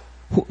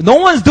 No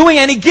one's doing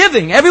any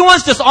giving.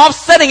 Everyone's just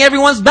offsetting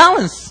everyone's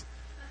balance.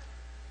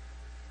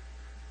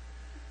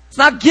 It's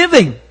not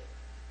giving.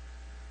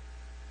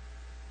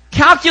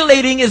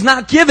 Calculating is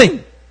not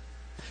giving.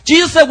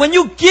 Jesus said, when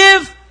you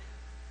give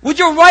with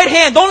your right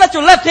hand, don't let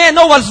your left hand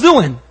know what it's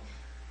doing.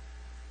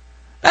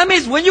 That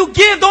means when you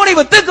give, don't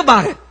even think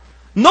about it.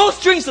 No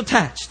strings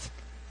attached.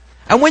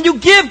 And when you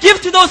give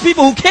to those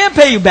people who can't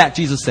pay you back,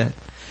 Jesus said.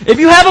 If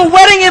you have a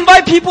wedding,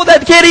 invite people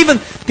that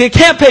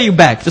can't pay you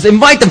back. Just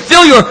invite them.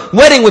 Fill your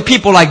wedding with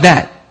people like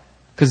that.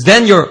 Because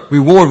then your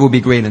reward will be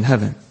great in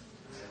heaven.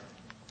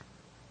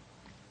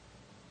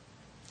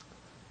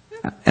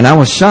 And I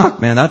was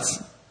shocked, man.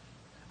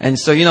 And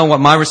so you know what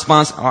my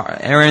response,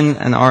 Aaron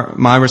and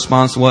my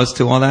response was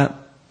to all that?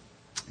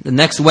 The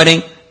next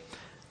wedding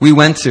we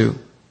went to,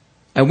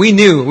 and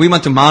we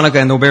went to Monica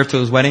and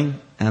Roberto's wedding,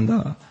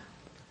 and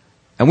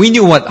we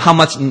knew how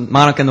much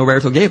Monica and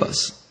Roberto gave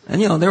us.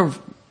 And you know, they were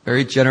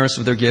very generous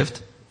with their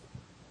gift.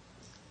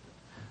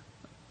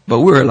 But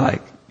we were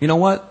like, you know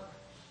what?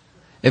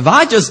 If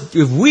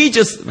we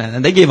just, man,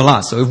 and they gave a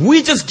lot. So if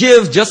we just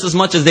give just as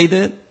much as they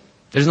did,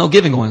 there's no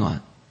giving going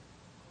on.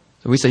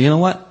 So we say, you know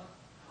what?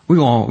 We're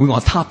going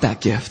to top that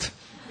gift.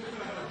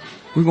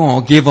 We're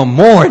going to give them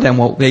more than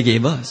what they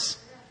gave us.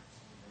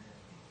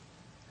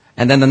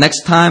 And then the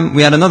next time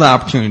we had another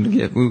opportunity to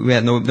give. We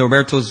had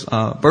Norberto's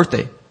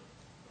birthday.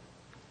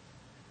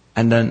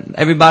 And then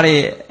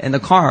everybody in the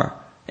car,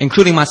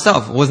 including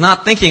myself, was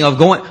not thinking of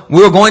going.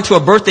 We were going to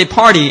a birthday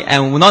party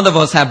and none of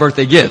us had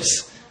birthday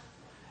gifts.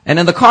 And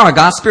in the car,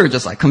 God's Spirit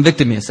just like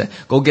convicted me and said,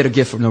 go get a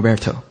gift from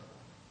Norberto.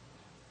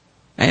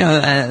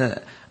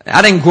 And,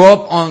 I didn't grow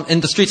up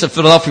in the streets of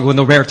Philadelphia with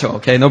Norberto,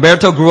 okay?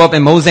 Norberto grew up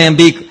in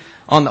Mozambique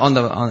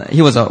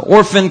he was an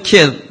orphan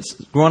kid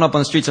growing up on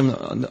the streets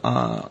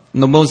of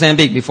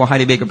Mozambique before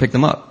Heidi Baker picked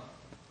him up.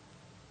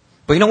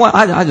 But you know what?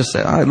 I just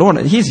said, all right, Lord,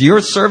 he's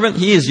your servant.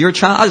 He is your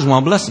child. I just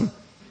want to bless him.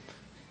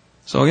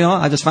 So,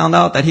 I just found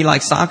out that he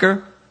likes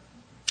soccer.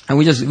 And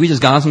we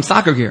just got him some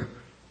soccer gear.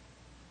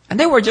 And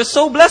they were just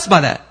so blessed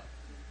by that.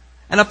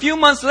 And a few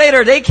months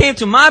later, they came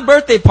to my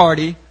birthday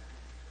party.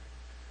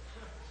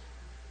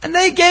 And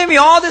they gave me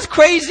all this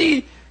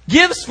crazy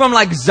gifts from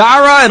like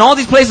Zara and all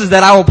these places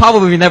that I will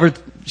probably never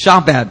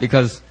shop at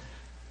because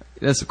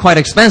it's quite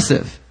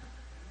expensive.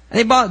 And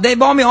they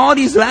bought me all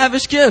these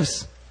lavish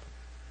gifts.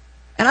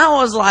 And I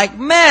was like,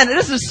 man,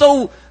 this is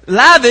so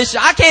lavish.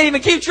 I can't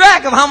even keep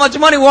track of how much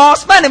money we're all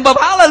spending, but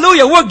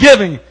hallelujah, we're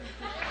giving.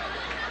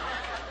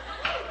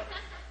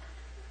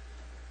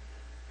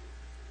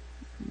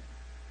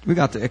 We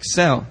got to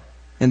excel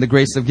in the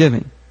grace of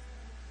giving.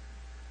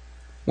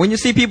 When you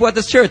see people at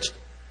this church,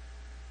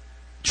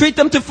 treat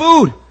them to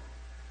food.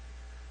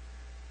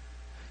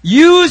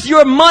 Use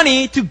your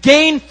money to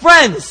gain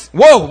friends.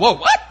 Whoa,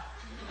 what?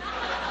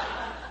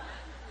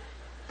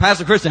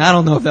 Pastor Christian, I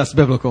don't know if that's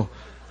biblical.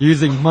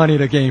 Using money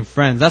to gain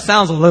friends. That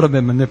sounds a little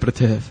bit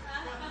manipulative.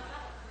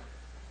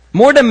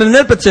 More than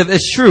manipulative,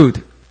 it's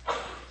shrewd.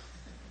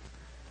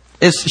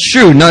 It's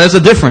shrewd. No, there's a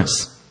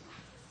difference.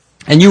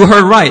 And you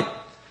heard right.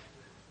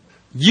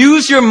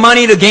 Use your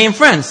money to gain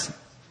friends.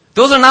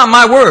 Those are not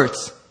my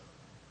words.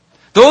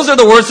 Those are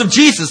the words of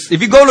Jesus.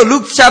 If you go to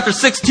Luke chapter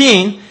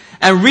 16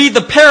 and read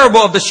the parable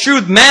of the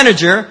shrewd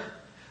manager,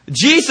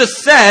 Jesus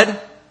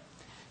said,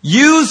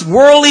 use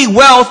worldly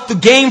wealth to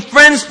gain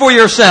friends for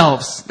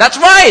yourselves. That's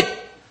right.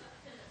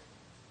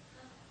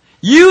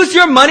 Use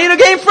your money to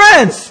gain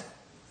friends.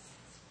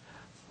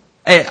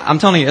 Hey, I'm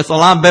telling you, it's a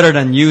lot better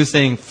than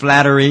using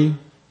flattery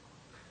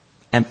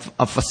and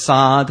a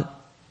facade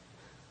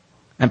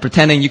and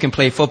pretending you can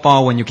play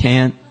football when you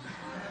can't.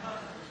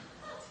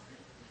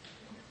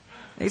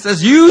 He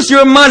says, use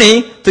your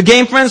money to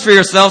gain friends for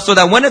yourself so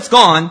that when it's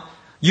gone,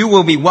 you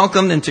will be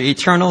welcomed into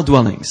eternal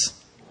dwellings.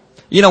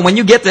 When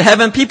you get to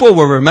heaven, people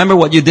will remember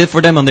what you did for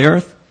them on the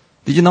earth.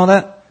 Did you know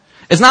that?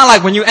 It's not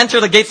like when you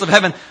enter the gates of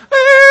heaven,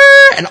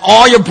 and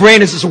all your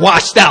brain is just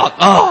washed out.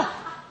 Oh,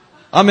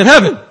 I'm in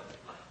heaven.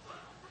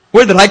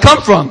 Where did I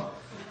come from?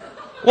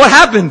 What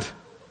happened?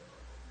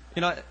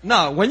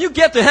 No, when you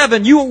get to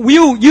heaven, you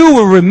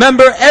will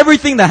remember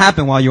everything that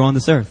happened while you were on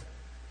this earth.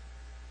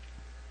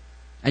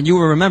 And you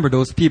will remember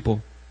those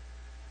people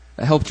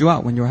that helped you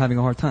out when you were having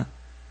a hard time.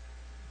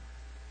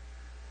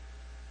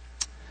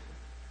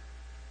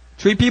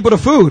 Treat people to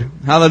food.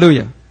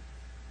 Hallelujah.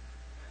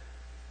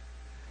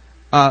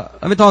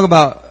 Let me talk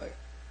about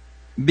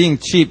being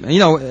cheap.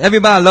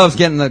 Everybody loves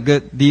getting a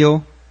good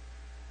deal.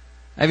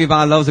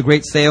 Everybody loves a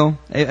great sale.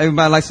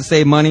 Everybody likes to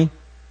save money.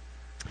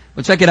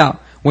 But check it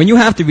out. When you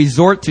have to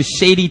resort to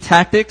shady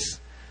tactics,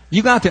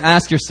 you got to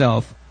ask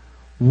yourself,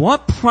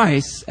 what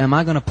price am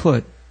I going to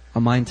put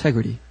on my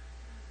integrity?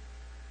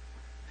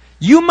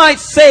 You might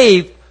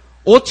save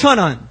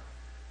 5,000원,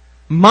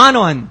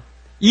 10,000원,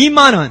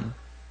 20,000원.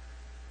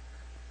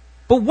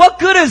 But what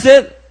good is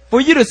it for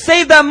you to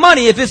save that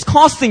money if it's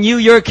costing you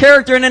your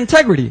character and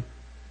integrity?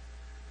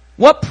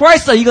 What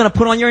price are you going to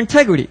put on your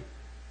integrity?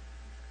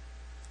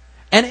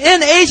 And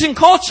in Asian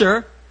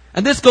culture,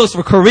 and this goes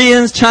for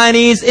Koreans,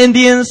 Chinese,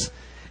 Indians,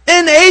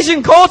 in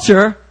Asian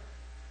culture,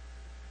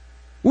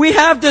 we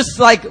have this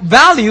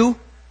value,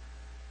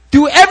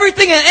 do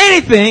everything and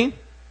anything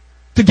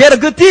to get a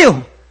good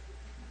deal.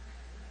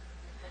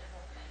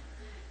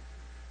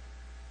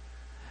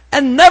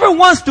 And never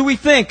once do we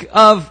think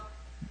of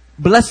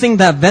blessing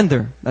that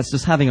vendor that's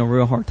just having a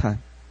real hard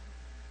time.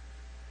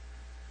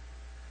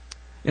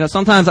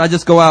 Sometimes I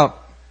just go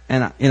out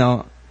and,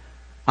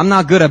 I'm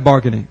not good at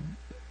bargaining.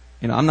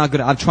 I'm not good.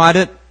 I've tried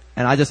it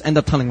and I just end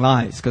up telling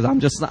lies because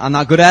I'm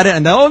not good at it.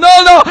 And then, oh no,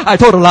 I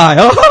told a lie.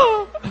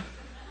 Oh.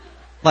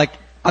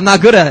 I'm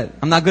not good at it.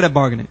 I'm not good at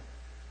bargaining.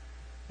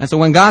 And so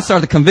when God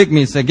started to convict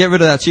me and said, get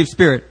rid of that cheap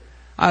spirit,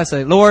 I would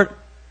say, Lord,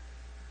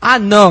 I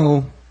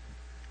know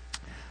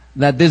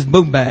that this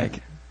book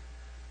bag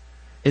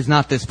is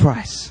not this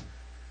price.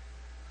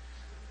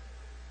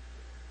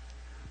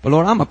 But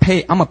Lord, I'm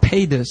gonna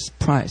pay this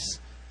price.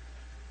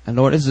 And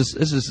Lord, this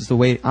is the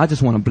way, I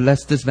just want to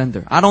bless this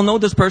vendor. I don't know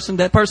this person.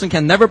 That person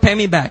can never pay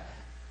me back.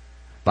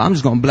 But I'm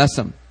just going to bless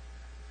them.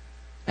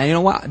 And you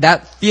know what?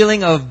 That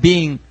feeling of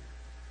being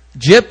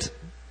gypped,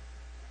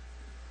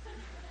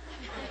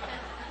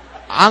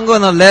 I'm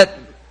going to let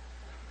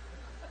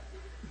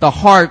the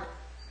heart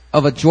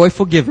of a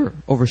joyful giver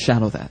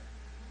overshadow that.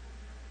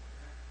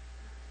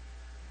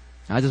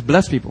 I just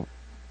bless people.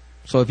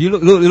 So if you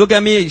look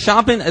at me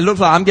shopping, it looks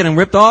like I'm getting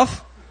ripped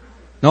off.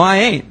 No, I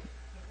ain't.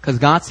 Because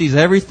God sees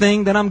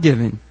everything that I'm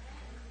giving.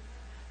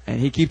 And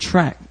He keeps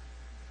track.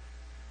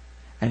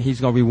 And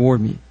He's going to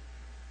reward me.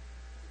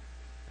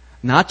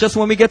 Not just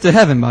when we get to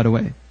heaven, by the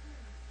way.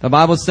 The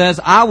Bible says,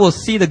 I will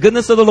see the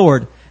goodness of the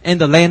Lord in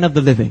the land of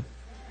the living.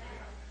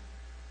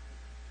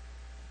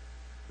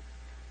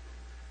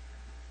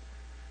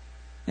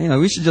 You know,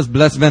 we should just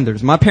bless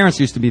vendors. My parents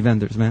used to be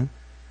vendors, man.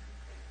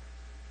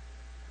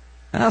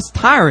 And that's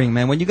tiring,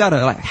 man, when you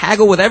gotta like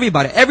haggle with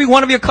everybody. Every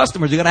one of your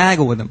customers, you gotta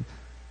haggle with them.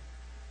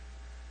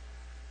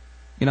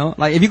 You know,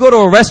 like if you go to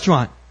a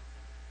restaurant,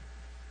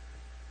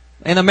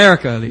 in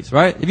America at least,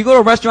 right? If you go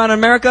to a restaurant in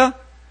America,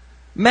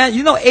 man,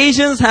 you know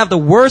Asians have the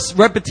worst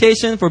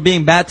reputation for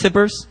being bad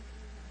tippers.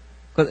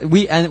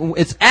 And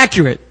it's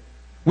accurate.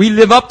 We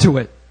live up to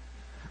it.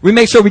 We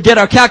make sure we get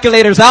our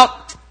calculators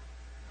out.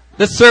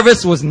 This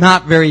service was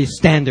not very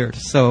standard,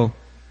 so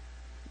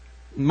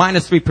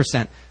minus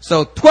 3%.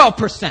 So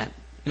 12%.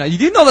 You know,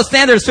 you know the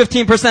standard is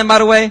 15%, by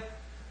the way?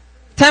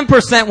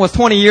 10% was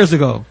 20 years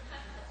ago.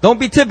 Don't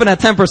be tipping at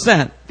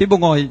 10%. People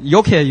going to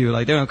yoke you,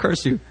 like they're going to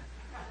curse you.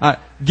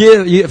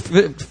 Give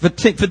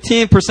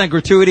 15%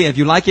 gratuity. If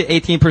you like it,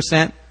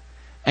 18%.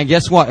 And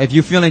guess what? If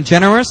you're feeling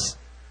generous,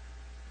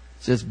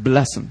 just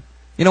bless them.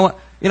 You know what?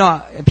 You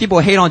know, people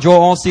hate on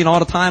Joel Osteen all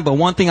the time, but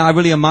one thing I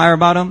really admire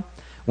about him,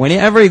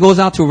 whenever he goes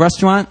out to a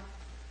restaurant,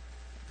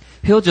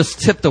 he'll just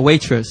tip the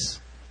waitress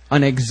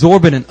an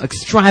exorbitant,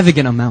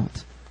 extravagant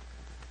amount.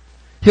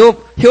 He'll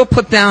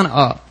put down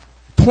a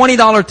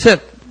 $20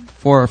 tip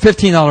for a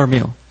 $15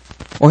 meal.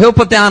 Or he'll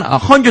put down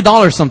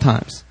 $100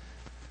 sometimes.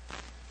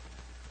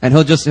 And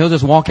he'll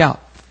just walk out.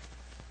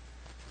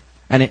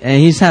 And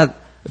he's had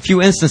a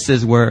few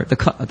instances where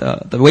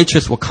the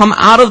waitress will come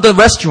out of the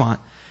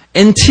restaurant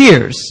in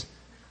tears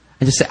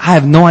and just say, I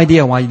have no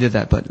idea why you did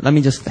that, but let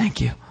me just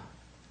thank you.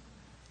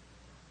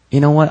 You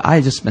know what? I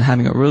just been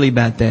having a really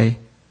bad day.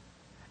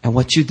 And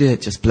what you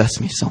did just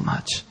blessed me so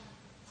much.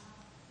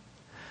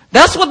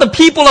 That's what the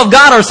people of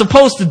God are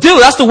supposed to do.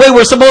 That's the way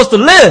we're supposed to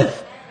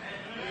live.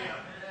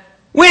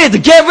 We need to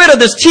get rid of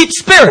this cheap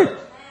spirit.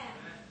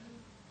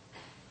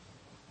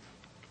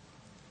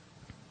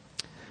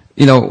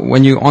 You know,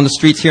 when you're on the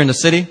streets here in the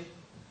city,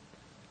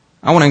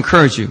 I want to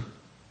encourage you.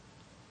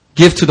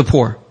 Give to the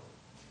poor.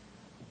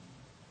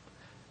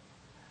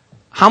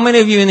 How many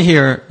of you in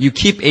here, you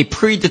keep a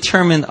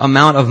predetermined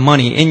amount of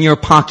money in your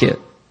pocket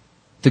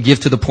to give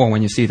to the poor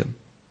when you see them?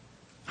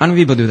 How many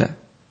people do that?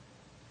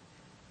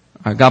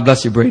 All right, God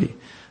bless you, Brady.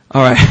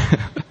 All right.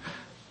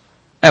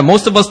 And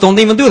most of us don't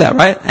even do that,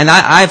 right? And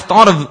I've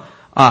thought of,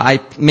 I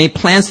made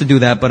plans to do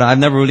that, but I've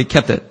never really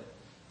kept it.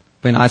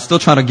 But I still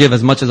try to give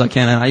as much as I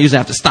can, and I usually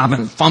have to stop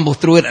and fumble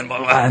through it,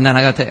 and then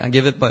I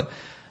give it. But,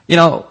 you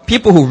know,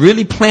 people who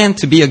really plan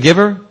to be a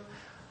giver,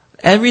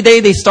 every day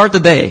they start the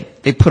day,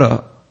 they put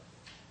a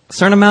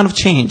certain amount of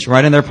change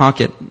right in their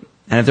pocket.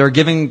 And if they're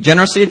giving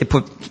generously, they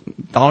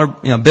put dollar,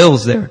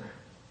 bills there.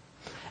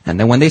 And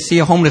then when they see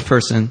a homeless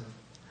person,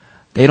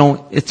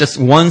 it's just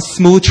one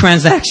smooth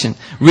transaction.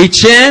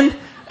 Reach in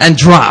and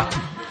drop.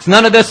 It's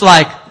none of this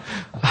like,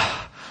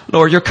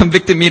 Lord, you're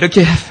convicting me to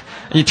give.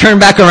 And you turn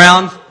back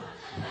around.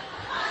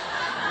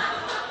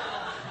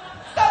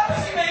 Stop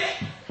pushing me.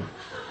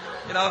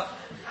 You know,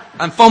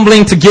 I'm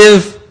fumbling to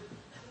give.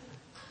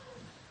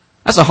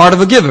 That's the heart of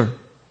a giver.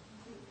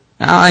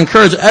 Now, I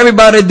encourage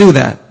everybody to do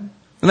that. And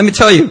let me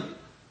tell you,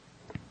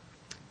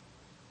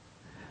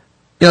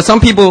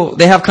 some people,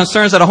 they have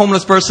concerns that a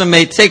homeless person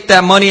may take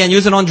that money and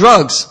use it on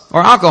drugs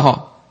or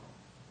alcohol.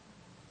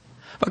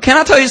 But can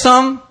I tell you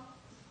something?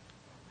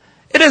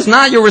 It is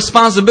not your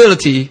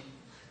responsibility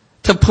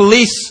to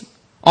police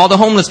all the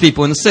homeless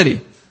people in the city.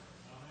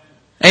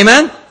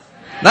 Amen?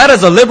 That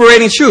is a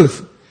liberating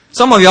truth.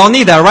 Some of y'all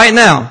need that right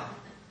now.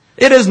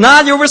 It is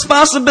not your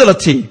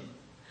responsibility.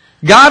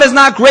 God is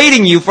not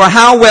grading you for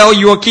how well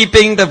you are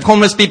keeping the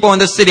homeless people in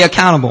this city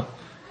accountable.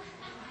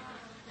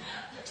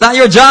 It's not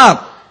your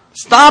job.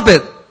 Stop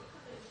it.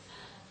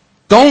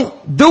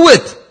 Don't do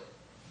it.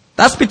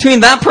 That's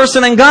between that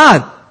person and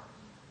God.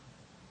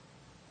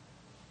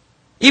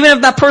 Even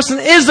if that person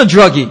is a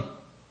druggie.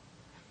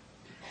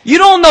 You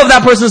don't know if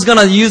that person is going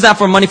to use that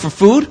for money for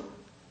food.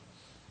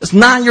 It's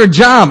not your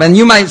job. And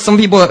some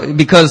people,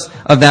 because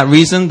of that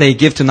reason, they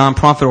give to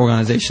nonprofit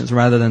organizations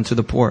rather than to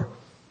the poor.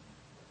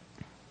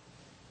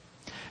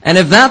 And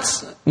if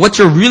that's what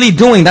you're really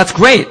doing, that's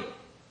great.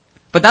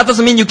 But that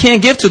doesn't mean you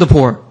can't give to the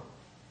poor.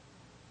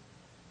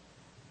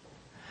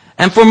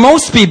 And for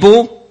most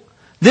people,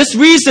 this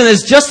reason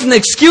is just an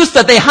excuse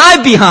that they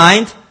hide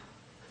behind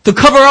to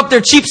cover up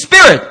their cheap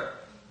spirit.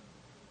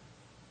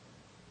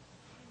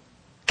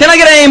 Can I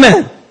get an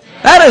amen?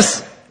 That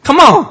is, come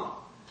on.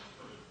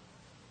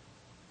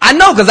 I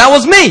know, because that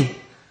was me.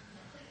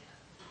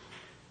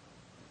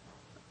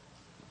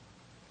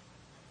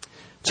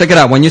 Check it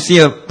out. When you see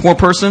a poor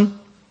person,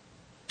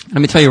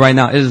 let me tell you right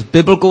now, it is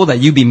biblical that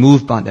you be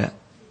moved by that.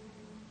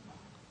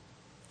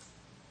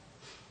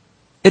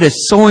 It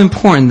is so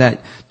important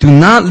that do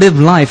not live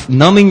life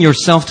numbing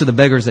yourself to the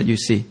beggars that you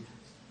see.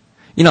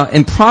 You know,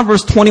 in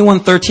Proverbs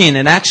 21:13,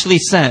 it actually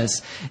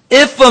says,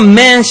 if a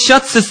man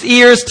shuts his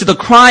ears to the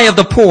cry of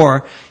the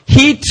poor,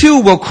 he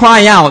too will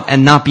cry out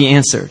and not be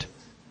answered.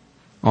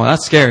 Oh,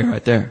 that's scary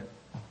right there.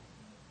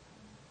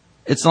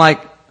 It's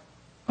like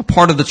a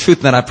part of the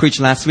truth that I preached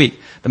last week.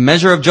 The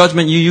measure of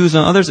judgment you use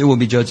on others, it will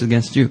be judged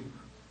against you.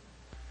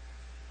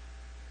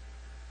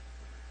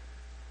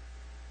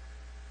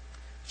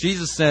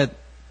 Jesus said,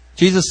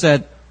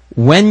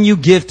 when you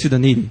give to the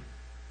needy,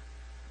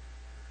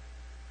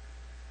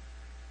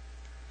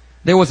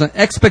 there was an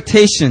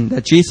expectation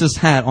that Jesus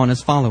had on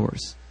his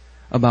followers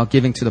about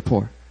giving to the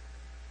poor.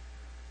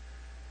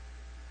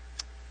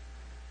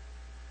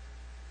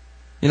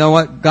 You know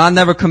what? God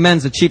never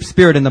commends a cheap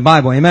spirit in the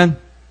Bible. Amen?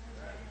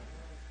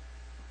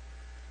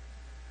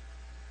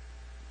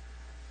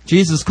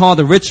 Jesus called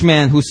the rich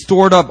man who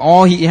stored up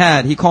all he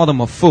had, he called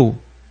him a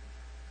fool.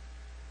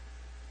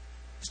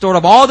 Stored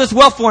up all this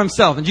wealth for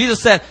himself. And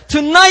Jesus said,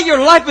 tonight your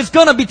life is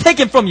going to be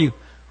taken from you.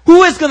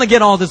 Who is going to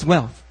get all this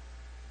wealth?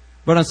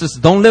 Brothers and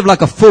sisters, don't live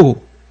like a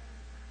fool.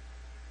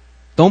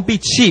 Don't be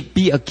cheap,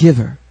 be a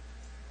giver.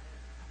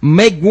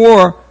 Make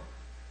war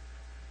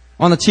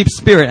on the cheap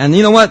spirit. And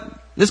you know what?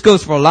 This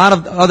goes for a lot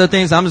of other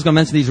things. I'm just going to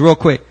mention these real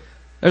quick.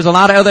 There's a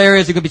lot of other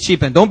areas you could be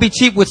cheap in. Don't be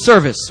cheap with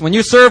service. When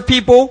you serve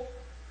people,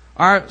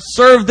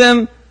 serve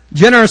them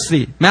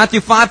generously.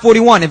 Matthew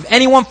 5:41. If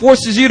anyone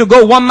forces you to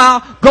go 1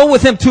 mile, go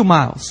with him 2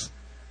 miles.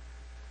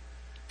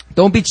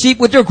 Don't be cheap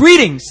with your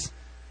greetings.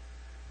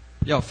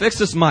 Yo, fix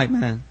this mic,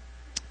 man.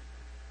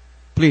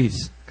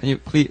 Please. Can you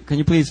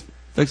please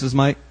fix this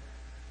mic?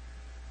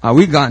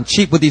 We've gotten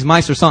cheap with these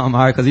mics or something,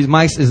 alright? Because these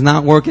mics is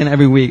not working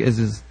every week. It's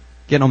just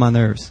getting on my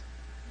nerves.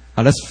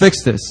 Let's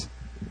fix this.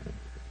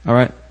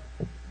 Alright?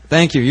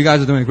 Thank you. You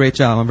guys are doing a great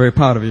job. I'm very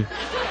proud of you.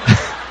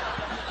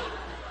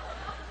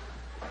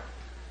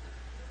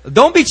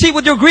 Don't be cheap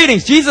with your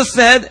greetings. Jesus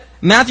said,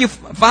 Matthew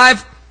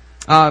 5,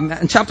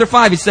 in chapter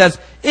 5, he says,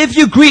 if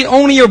you greet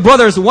only your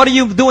brothers, what are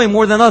you doing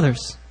more than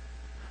others?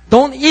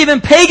 Don't even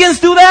pagans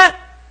do that?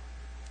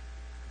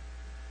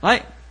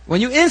 Right?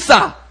 When you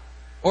insa,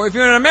 or if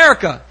you're in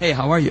America, hey,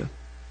 how are you?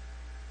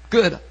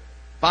 Good.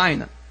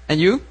 Fine.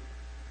 And you?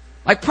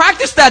 Like,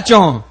 practice that,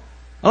 John.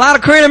 A lot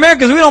of Korean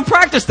Americans, we don't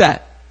practice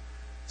that.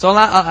 So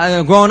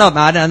growing up,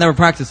 I never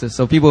practiced this.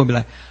 So people would be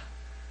like,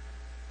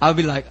 I'll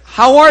be like,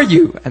 how are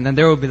you? And then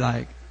they will be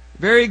like,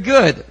 very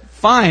good,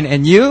 fine,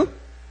 and you?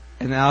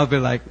 And then I'll be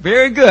like,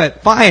 very good,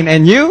 fine,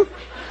 and you?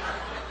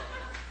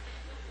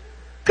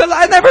 Because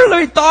I never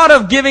really thought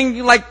of giving,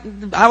 like,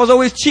 I was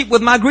always cheap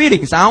with my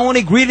greetings. I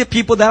only greeted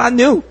people that I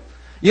knew.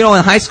 You know,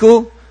 in high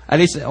school, at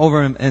least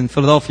over in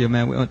Philadelphia,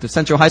 man, we went to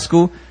Central High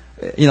School.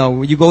 You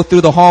know, you go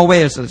through the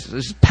hallway,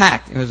 it's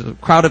packed. It was a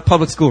crowded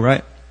public school,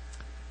 right?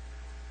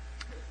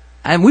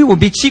 And we would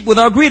be cheap with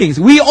our greetings.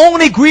 We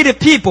only greeted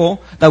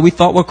people that we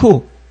thought were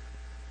cool.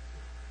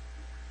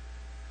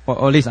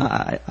 Or at least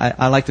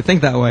I like to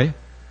think that way.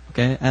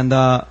 Okay? And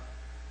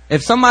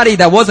if somebody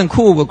that wasn't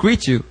cool would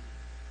greet you,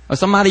 or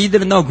somebody you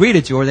didn't know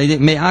greeted you, or they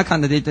didn't make eye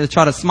contact, they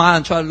try to smile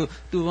and try to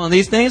do one of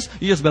these things,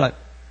 you just be like,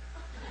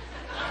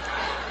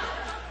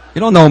 you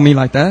don't know me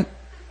like that.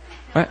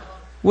 Right?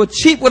 We're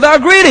cheap with our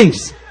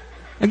greetings.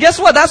 And guess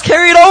what? That's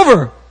carried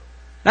over.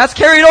 That's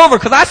carried over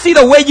because I see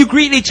the way you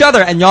greet each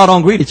other and y'all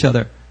don't greet each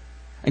other.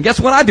 And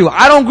guess what I do?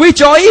 I don't greet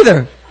y'all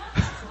either.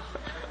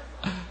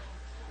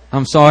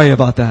 I'm sorry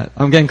about that.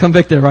 I'm getting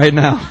convicted right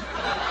now.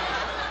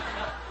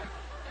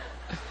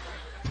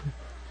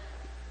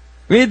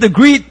 We need to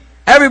greet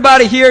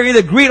everybody here.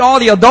 Either greet all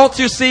the adults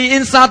you see,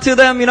 inside to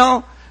them, you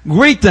know.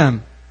 Greet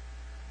them.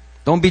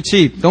 Don't be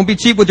cheap. Don't be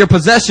cheap with your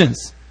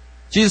possessions.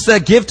 Jesus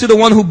said, give to the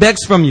one who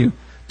begs from you.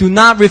 Do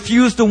not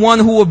refuse the one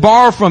who will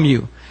borrow from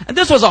you. And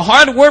this was a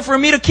hard word for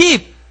me to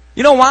keep.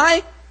 You know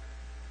why?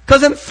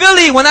 Because in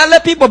Philly, when I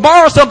let people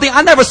borrow something,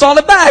 I never saw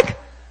it back.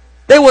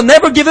 They will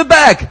never give it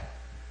back.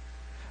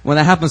 When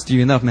that happens to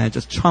you enough, man, it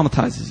just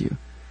traumatizes you.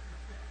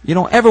 You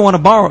don't ever want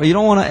to borrow. You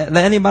don't want to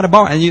let anybody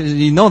borrow. And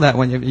you know that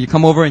when you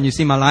come over and you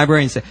see my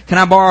library and you say, can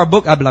I borrow a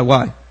book? I'd be like,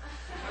 why?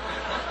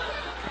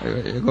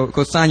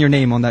 Go sign your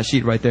name on that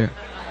sheet right there.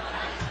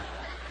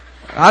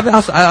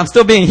 I'm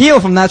still being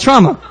healed from that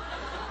trauma.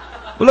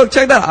 But look,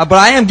 check that out. But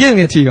I am giving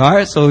it to you,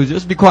 alright? So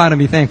just be quiet and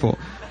be thankful.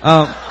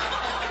 But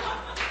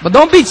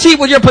don't be cheap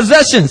with your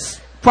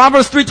possessions.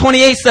 Proverbs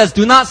 3:28 says,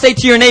 do not say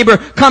to your neighbor,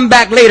 come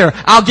back later.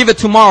 I'll give it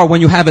tomorrow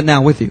when you have it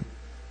now with you.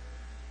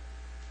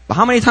 But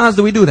how many times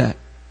do we do that?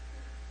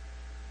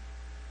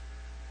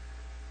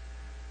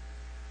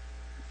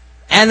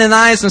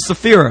 Ananias and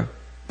Sapphira,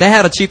 they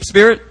had a cheap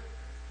spirit.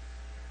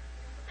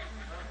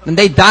 And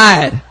they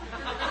died.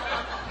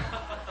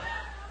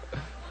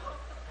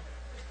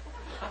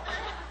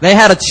 They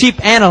had a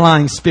cheap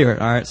aniline spirit.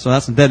 Alright, so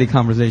that's a deadly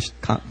combination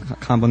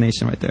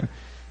right there.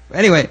 But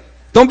anyway,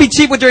 don't be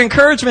cheap with your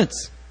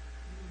encouragements.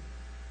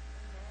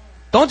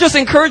 Don't just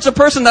encourage a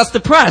person that's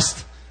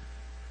depressed.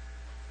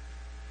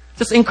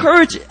 Just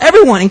encourage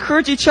everyone.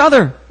 Encourage each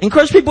other.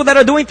 Encourage people that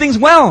are doing things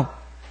well.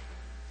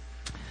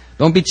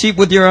 Don't be cheap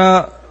with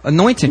your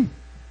anointing.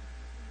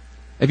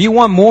 If you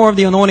want more of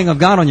the anointing of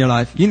God on your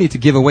life, you need to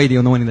give away the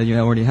anointing that you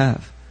already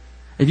have.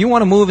 If you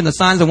want to move in the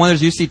signs and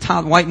wonders you see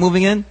Todd White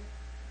moving in,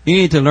 you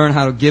need to learn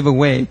how to give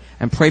away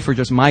and pray for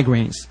just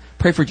migraines.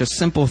 Pray for just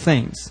simple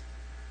things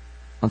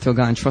until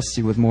God entrusts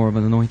you with more of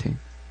an anointing.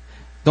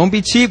 Don't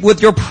be cheap with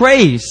your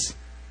praise.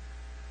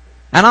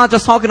 And I'm not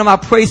just talking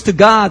about praise to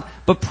God,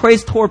 but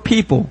praise toward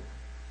people.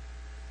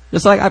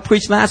 Just like I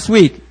preached last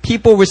week,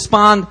 people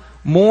respond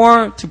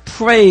more to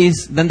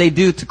praise than they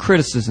do to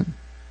criticism.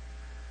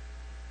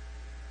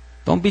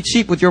 Don't be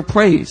cheap with your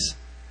praise.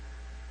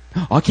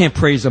 Oh, I can't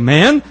praise a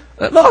man.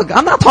 Look,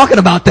 I'm not talking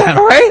about that,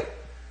 all right?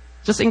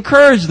 Just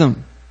encourage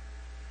them.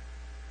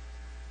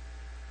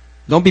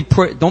 Don't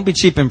be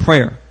cheap in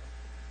prayer.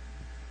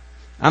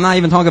 I'm not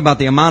even talking about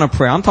the amount of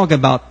prayer. I'm talking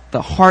about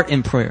the heart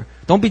in prayer.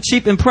 Don't be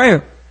cheap in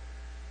prayer.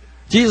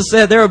 Jesus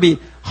said there will be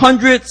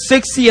 100,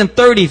 60, and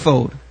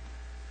 30-fold.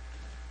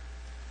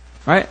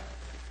 Right?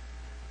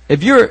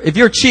 If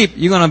you're cheap,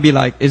 you're going to be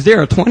like, is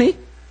there a 20?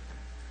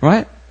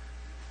 Right?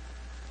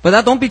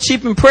 But don't be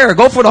cheap in prayer.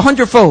 Go for the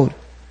 100-fold.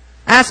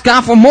 Ask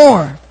God for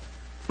more.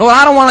 Lord,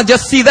 I don't want to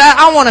just see that.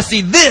 I want to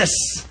see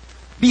this.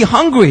 Be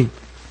hungry.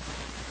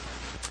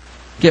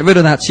 Get rid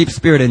of that cheap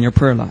spirit in your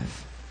prayer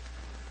life.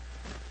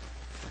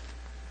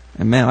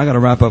 And man, I got to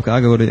wrap up. I got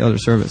to go to the other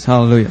service.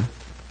 Hallelujah.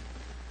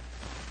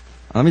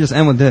 Let me just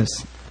end with this.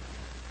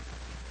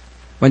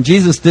 When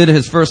Jesus did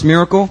his first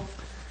miracle,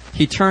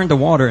 he turned the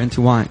water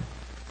into wine.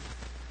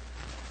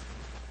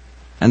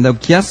 And the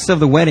guests of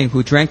the wedding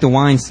who drank the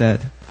wine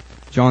said,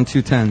 John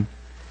 2:10,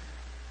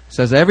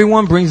 says,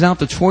 everyone brings out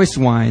the choice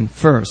wine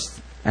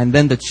first, and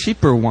then the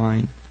cheaper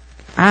wine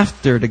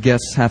after the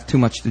guests have too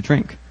much to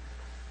drink.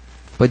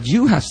 But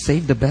you have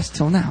saved the best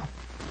till now.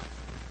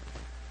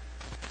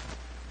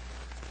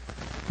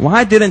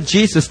 Why didn't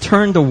Jesus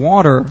turn the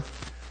water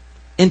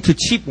into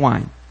cheap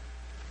wine?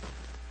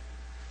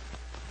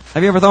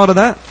 Have you ever thought of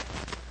that?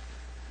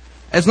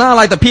 It's not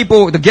like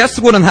the guests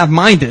wouldn't have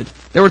minded.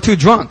 They were too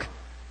drunk.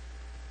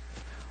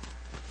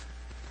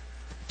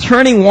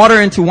 Turning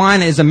water into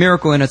wine is a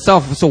miracle in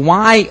itself. So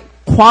why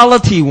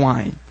quality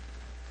wine?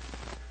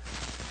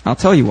 I'll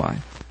tell you why.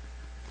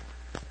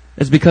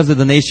 It's because of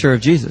the nature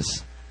of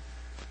Jesus.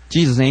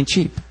 Jesus ain't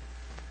cheap.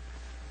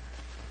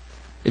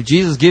 If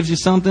Jesus gives you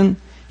something,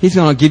 He's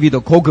going to give you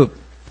the gogup,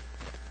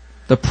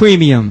 the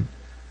premium,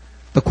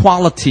 the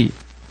quality.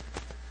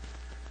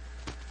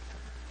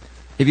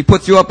 If He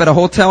puts you up at a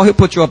hotel, He'll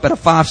put you up at a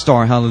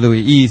 5-star.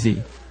 Hallelujah.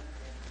 Easy.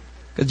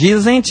 Because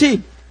Jesus ain't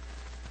cheap.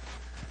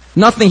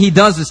 Nothing He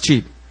does is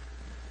cheap.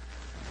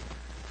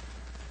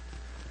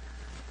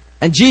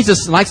 And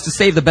Jesus likes to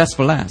save the best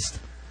for last.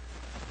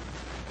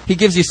 He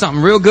gives you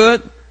something real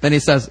good, then He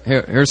says,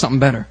 here's something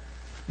better.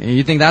 And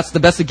you think that's the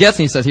best it gets,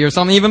 and He says, here's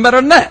something even better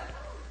than that.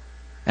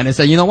 And He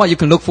said, you know what? You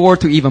can look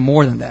forward to even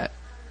more than that.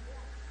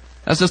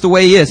 That's just the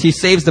way He is. He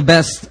saves the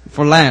best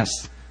for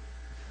last.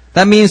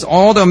 That means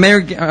all the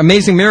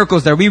amazing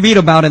miracles that we read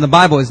about in the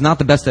Bible is not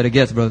the best that it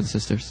gets, brothers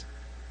and sisters.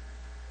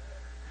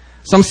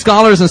 Some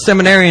scholars and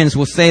seminarians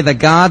will say that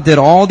God did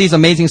all these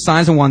amazing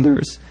signs and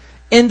wonders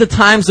in the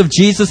times of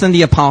Jesus and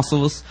the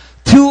apostles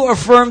to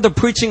affirm the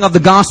preaching of the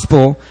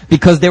gospel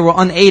because they were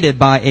unaided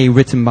by a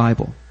written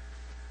Bible.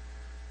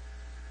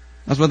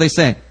 That's what they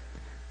say.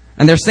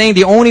 And they're saying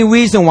the only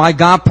reason why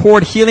God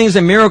poured healings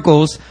and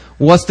miracles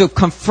was to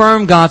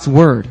confirm God's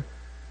word,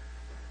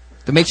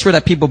 to make sure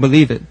that people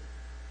believe it.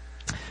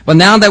 But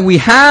now that we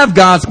have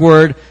God's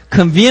word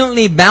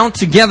conveniently bound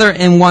together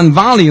in one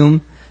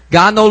volume,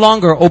 God no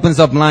longer opens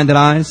up blinded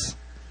eyes,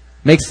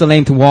 makes the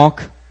lame to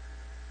walk,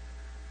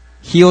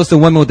 heals the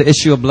woman with the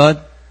issue of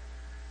blood.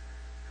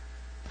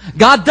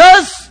 God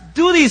does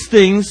do these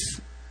things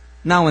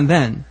now and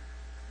then,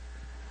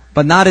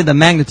 but not in the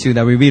magnitude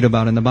that we read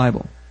about in the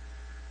Bible.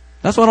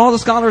 That's what all the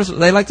scholars,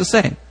 they like to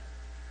say.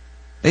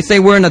 They say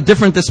we're in a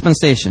different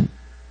dispensation.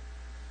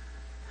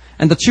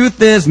 And the truth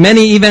is,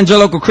 many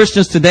evangelical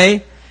Christians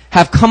today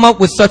have come up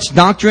with such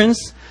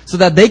doctrines so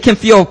that they can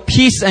feel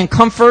peace and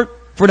comfort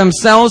for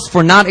themselves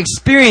for not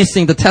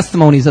experiencing the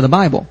testimonies of the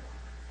Bible.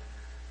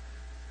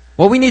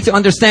 What we need to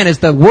understand is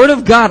the Word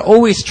of God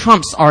always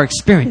trumps our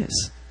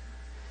experience.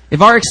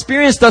 If our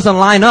experience doesn't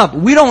line up,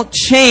 we don't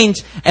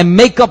change and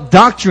make up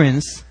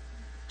doctrines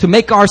to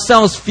make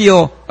ourselves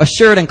feel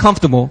assured and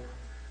comfortable.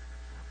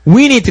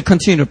 We need to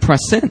continue to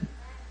press in.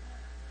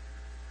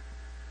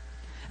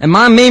 And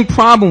my main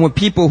problem with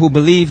people who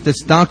believe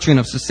this doctrine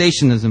of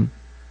cessationism,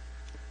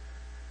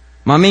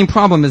 my main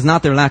problem is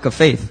not their lack of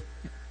faith.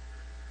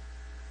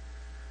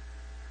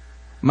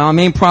 My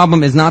main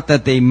problem is not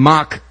that they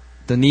mock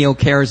the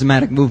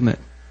neo-charismatic movement.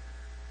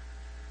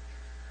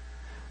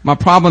 My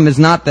problem is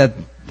not that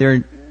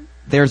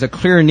there's a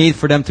clear need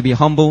for them to be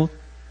humbled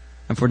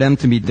and for them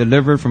to be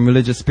delivered from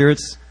religious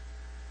spirits.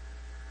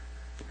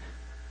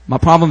 My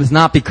problem is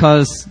not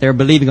because they're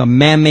believing a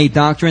man-made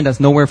doctrine that's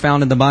nowhere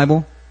found in the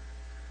Bible.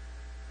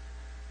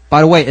 By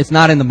the way, it's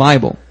not in the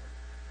Bible,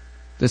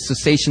 the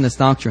cessationist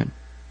doctrine.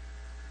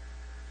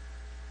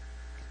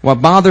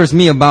 What bothers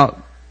me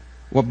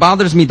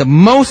the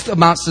most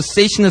about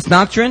cessationist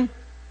doctrine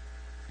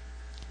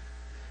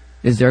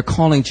is they're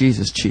calling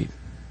Jesus cheap.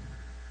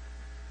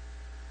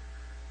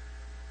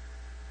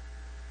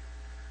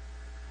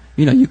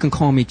 You can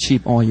call me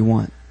cheap all you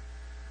want,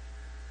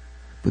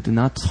 but do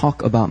not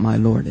talk about my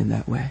Lord in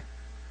that way.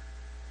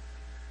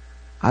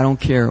 I don't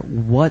care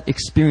what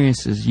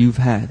experiences you've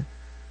had,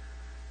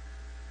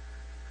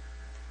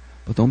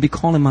 but don't be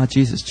calling my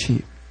Jesus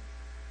cheap.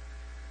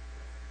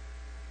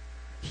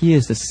 He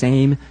is the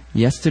same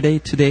yesterday,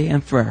 today,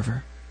 and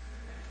forever.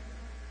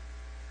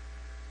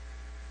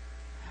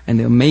 And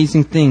the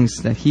amazing things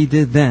that He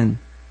did then,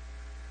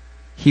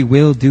 He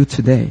will do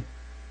today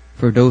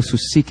for those who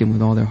seek Him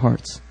with all their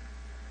hearts.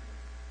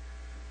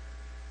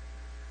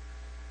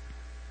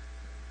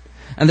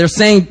 And they're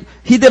saying,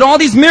 He did all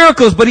these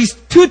miracles, but He's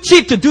too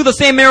cheap to do the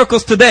same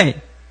miracles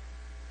today.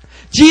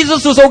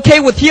 Jesus was okay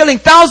with healing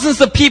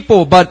thousands of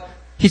people, but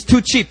He's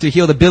too cheap to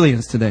heal the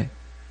billions today.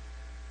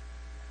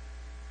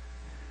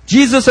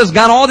 Jesus has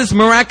got all this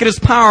miraculous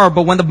power,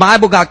 but when the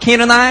Bible got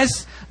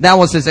canonized, that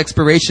was His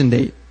expiration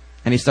date.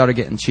 And He started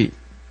getting cheap.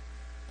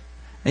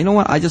 And you know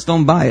what? I just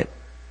don't buy it.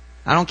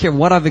 I don't care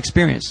what I've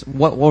experienced,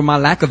 or my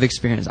lack of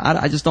experience.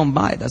 I just don't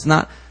buy it. That's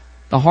not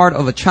the heart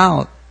of a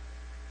child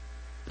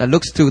that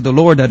looks to the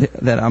Lord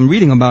that I'm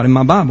reading about in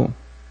my Bible.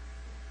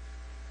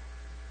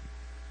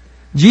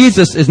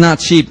 Jesus is not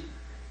cheap.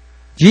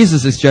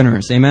 Jesus is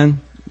generous.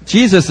 Amen.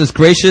 Jesus is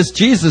gracious.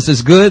 Jesus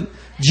is good.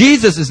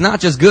 Jesus is not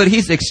just good,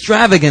 He's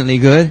extravagantly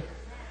good.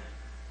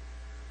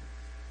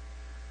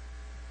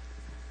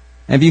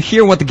 And if you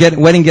hear what the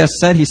wedding guest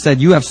said, he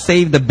said, you have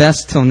saved the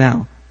best till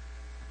now.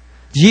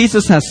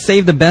 Jesus has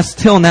saved the best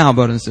till now,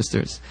 brothers and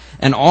sisters.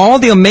 And all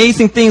the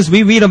amazing things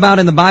we read about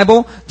in the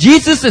Bible,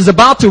 Jesus is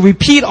about to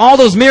repeat all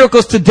those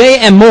miracles today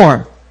and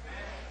more.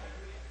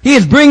 He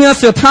is bringing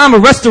us to a time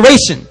of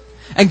restoration.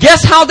 And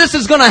guess how this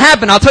is going to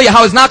happen? I'll tell you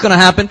how it's not going to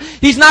happen.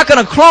 He's not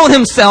going to clone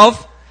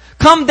Himself,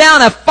 come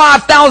down at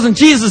 5,000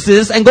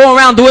 Jesuses and go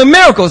around doing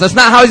miracles. That's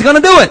not how He's going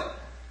to do it.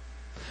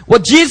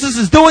 What Jesus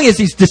is doing is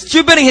He's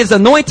distributing His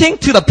anointing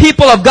to the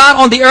people of God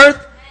on the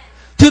earth,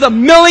 to the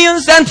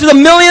millions and to the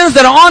millions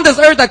that are on this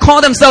earth that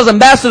call themselves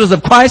ambassadors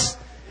of Christ.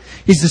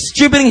 He's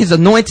distributing His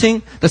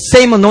anointing, the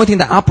same anointing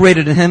that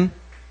operated in Him,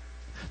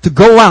 to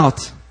go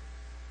out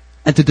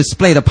and to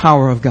display the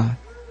power of God.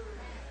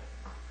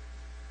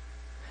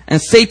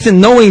 And Satan,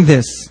 knowing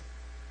this,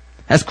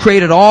 has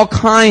created all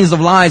kinds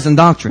of lies and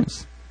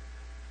doctrines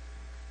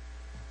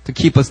to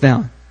keep us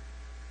down.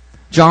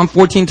 John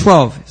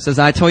 14:12 says,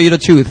 I tell you the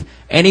truth,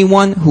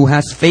 anyone who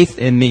has faith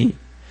in me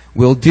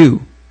will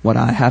do what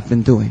I have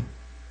been doing.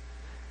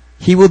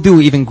 He will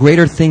do even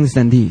greater things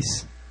than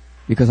these,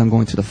 because I'm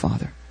going to the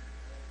Father.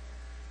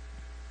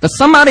 Does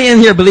somebody in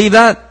here believe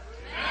that?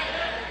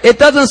 It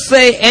doesn't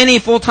say any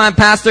full-time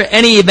pastor,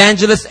 any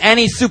evangelist,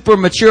 any super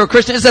mature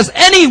Christian. It says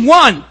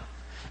anyone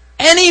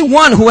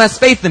who has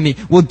faith in me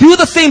will do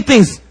the same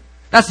things.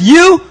 That's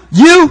you.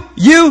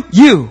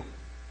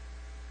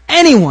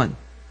 Anyone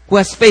who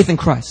has faith in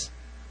Christ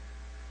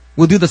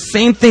will do the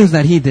same things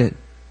that He did.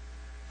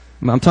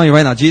 I'm telling you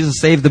right now, Jesus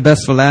saved the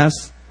best for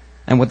last.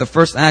 And with the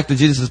first act of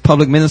Jesus'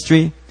 public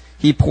ministry,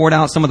 He poured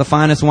out some of the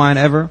finest wine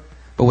ever.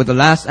 But with the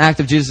last act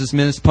of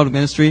Jesus' public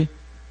ministry,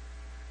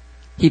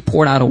 He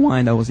poured out a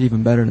wine that was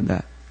even better than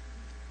that.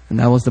 And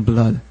that was the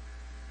blood.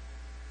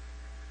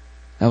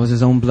 That was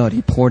His own blood.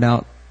 He poured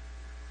out.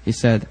 He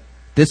said,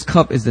 this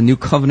cup is the new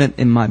covenant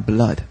in my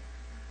blood,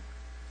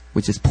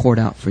 which is poured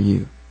out for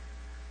you.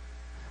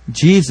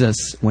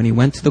 Jesus, when He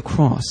went to the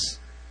cross,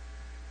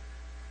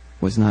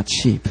 was not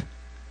cheap.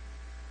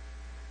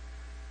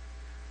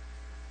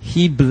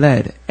 He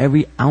bled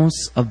every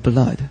ounce of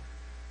blood.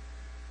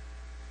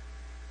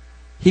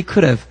 He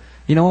could have,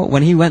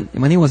 when He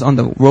was on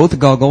the road to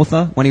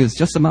Golgotha, when He was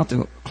just about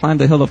to climb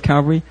the hill of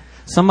Calvary,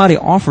 somebody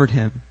offered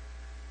Him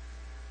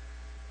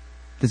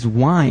this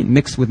wine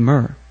mixed with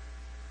myrrh.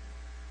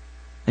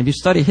 And if you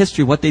study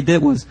history, what they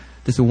did was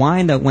this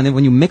wine that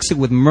when you mix it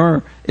with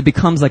myrrh, it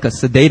becomes like a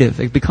sedative.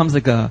 It becomes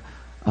like it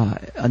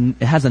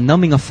has a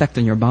numbing effect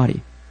on your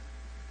body.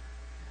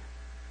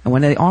 And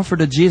when they offered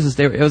to Jesus,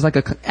 it was like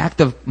an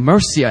act of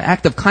mercy, an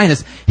act of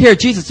kindness. Here,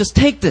 Jesus, just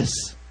take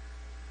this.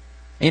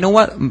 And you know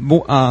what?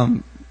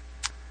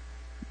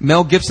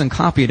 Mel Gibson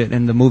copied it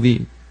in the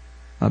movie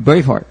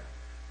Braveheart.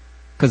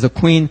 Because the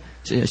queen,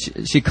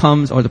 she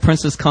comes, or the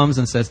princess comes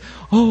and says,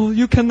 oh,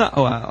 you cannot.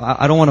 Oh,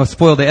 I don't want to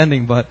spoil the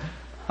ending, but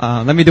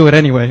let me do it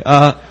anyway.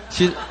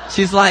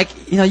 She's like,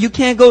 you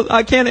can't go,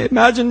 I can't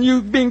imagine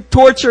you being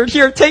tortured.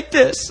 Here, take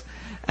this.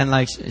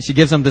 And she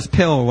gives him this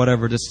pill or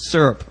whatever, this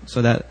syrup,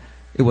 so that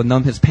it would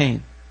numb his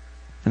pain.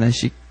 And then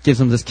she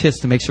gives him this kiss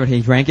to make sure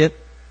he drank it.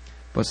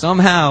 But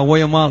somehow,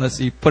 William Wallace,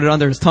 he put it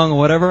under his tongue or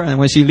whatever, and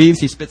when she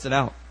leaves, he spits it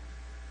out.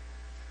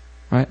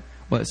 Right?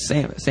 Well,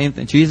 same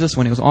thing. Jesus,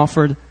 when He was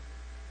offered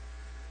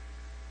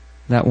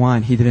that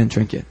wine, He didn't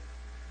drink it.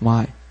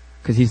 Why?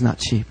 Because He's not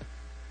cheap.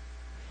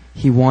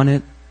 He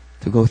wanted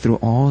to go through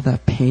all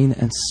that pain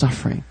and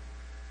suffering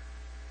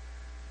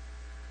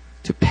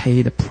to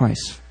pay the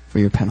price for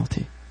your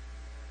penalty.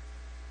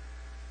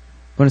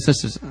 Brothers and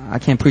sisters, I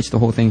can't preach the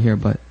whole thing here,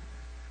 but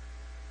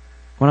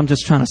what I'm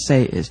just trying to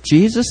say is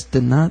Jesus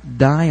did not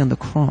die on the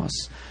cross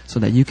so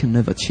that you can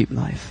live a cheap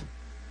life.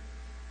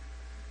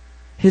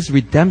 His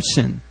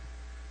redemption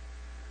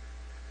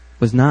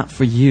was not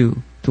for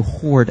you to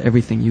hoard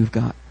everything you've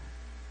got.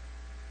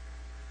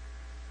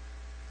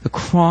 The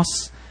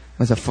cross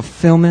was a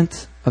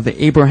fulfillment of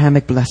the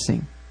Abrahamic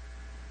blessing.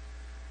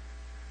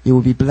 You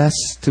will be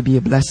blessed to be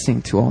a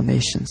blessing to all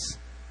nations.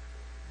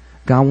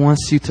 God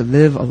wants you to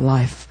live a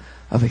life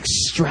of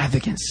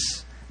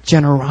extravagance,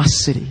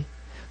 generosity.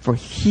 For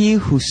he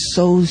who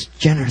sows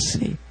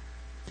generously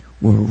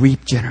will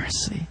reap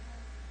generously.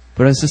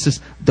 Brothers and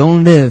sisters,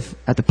 don't live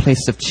at the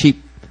place of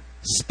cheap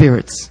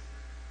spirits.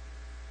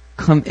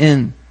 Come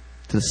in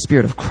to the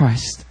Spirit of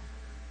Christ,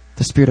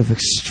 the Spirit of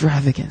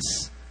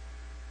extravagance.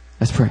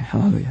 Let's pray.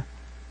 Hallelujah.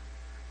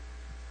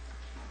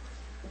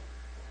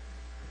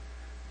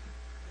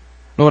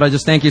 Lord, I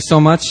just thank you so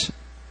much,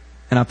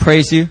 and I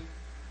praise you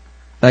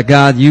that,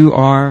 God, you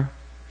are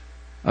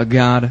a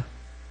God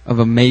of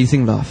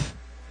amazing love.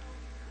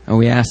 And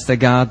we ask that,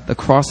 God, the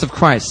cross of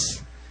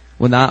Christ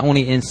will not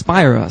only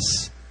inspire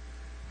us,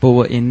 but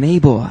will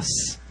enable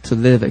us to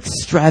live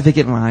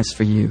extravagant lives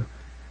for you.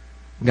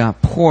 God,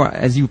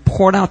 as you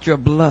poured out your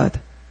blood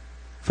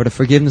for the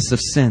forgiveness of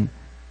sin,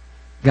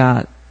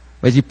 God,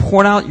 as you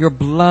poured out your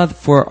blood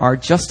for our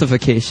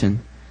justification,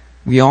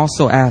 we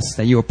also ask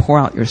that you will pour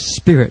out your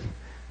Spirit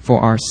for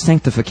our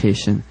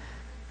sanctification,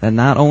 that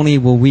not only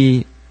will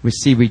we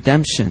receive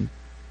redemption,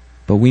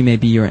 but we may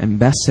be your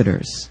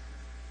ambassadors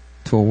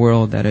to a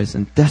world that is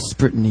in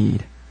desperate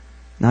need,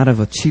 not of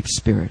a cheap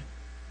spirit,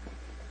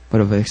 but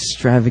of an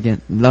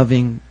extravagant,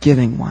 loving,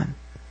 giving one.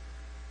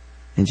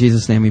 In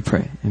Jesus' name we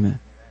pray. Amen.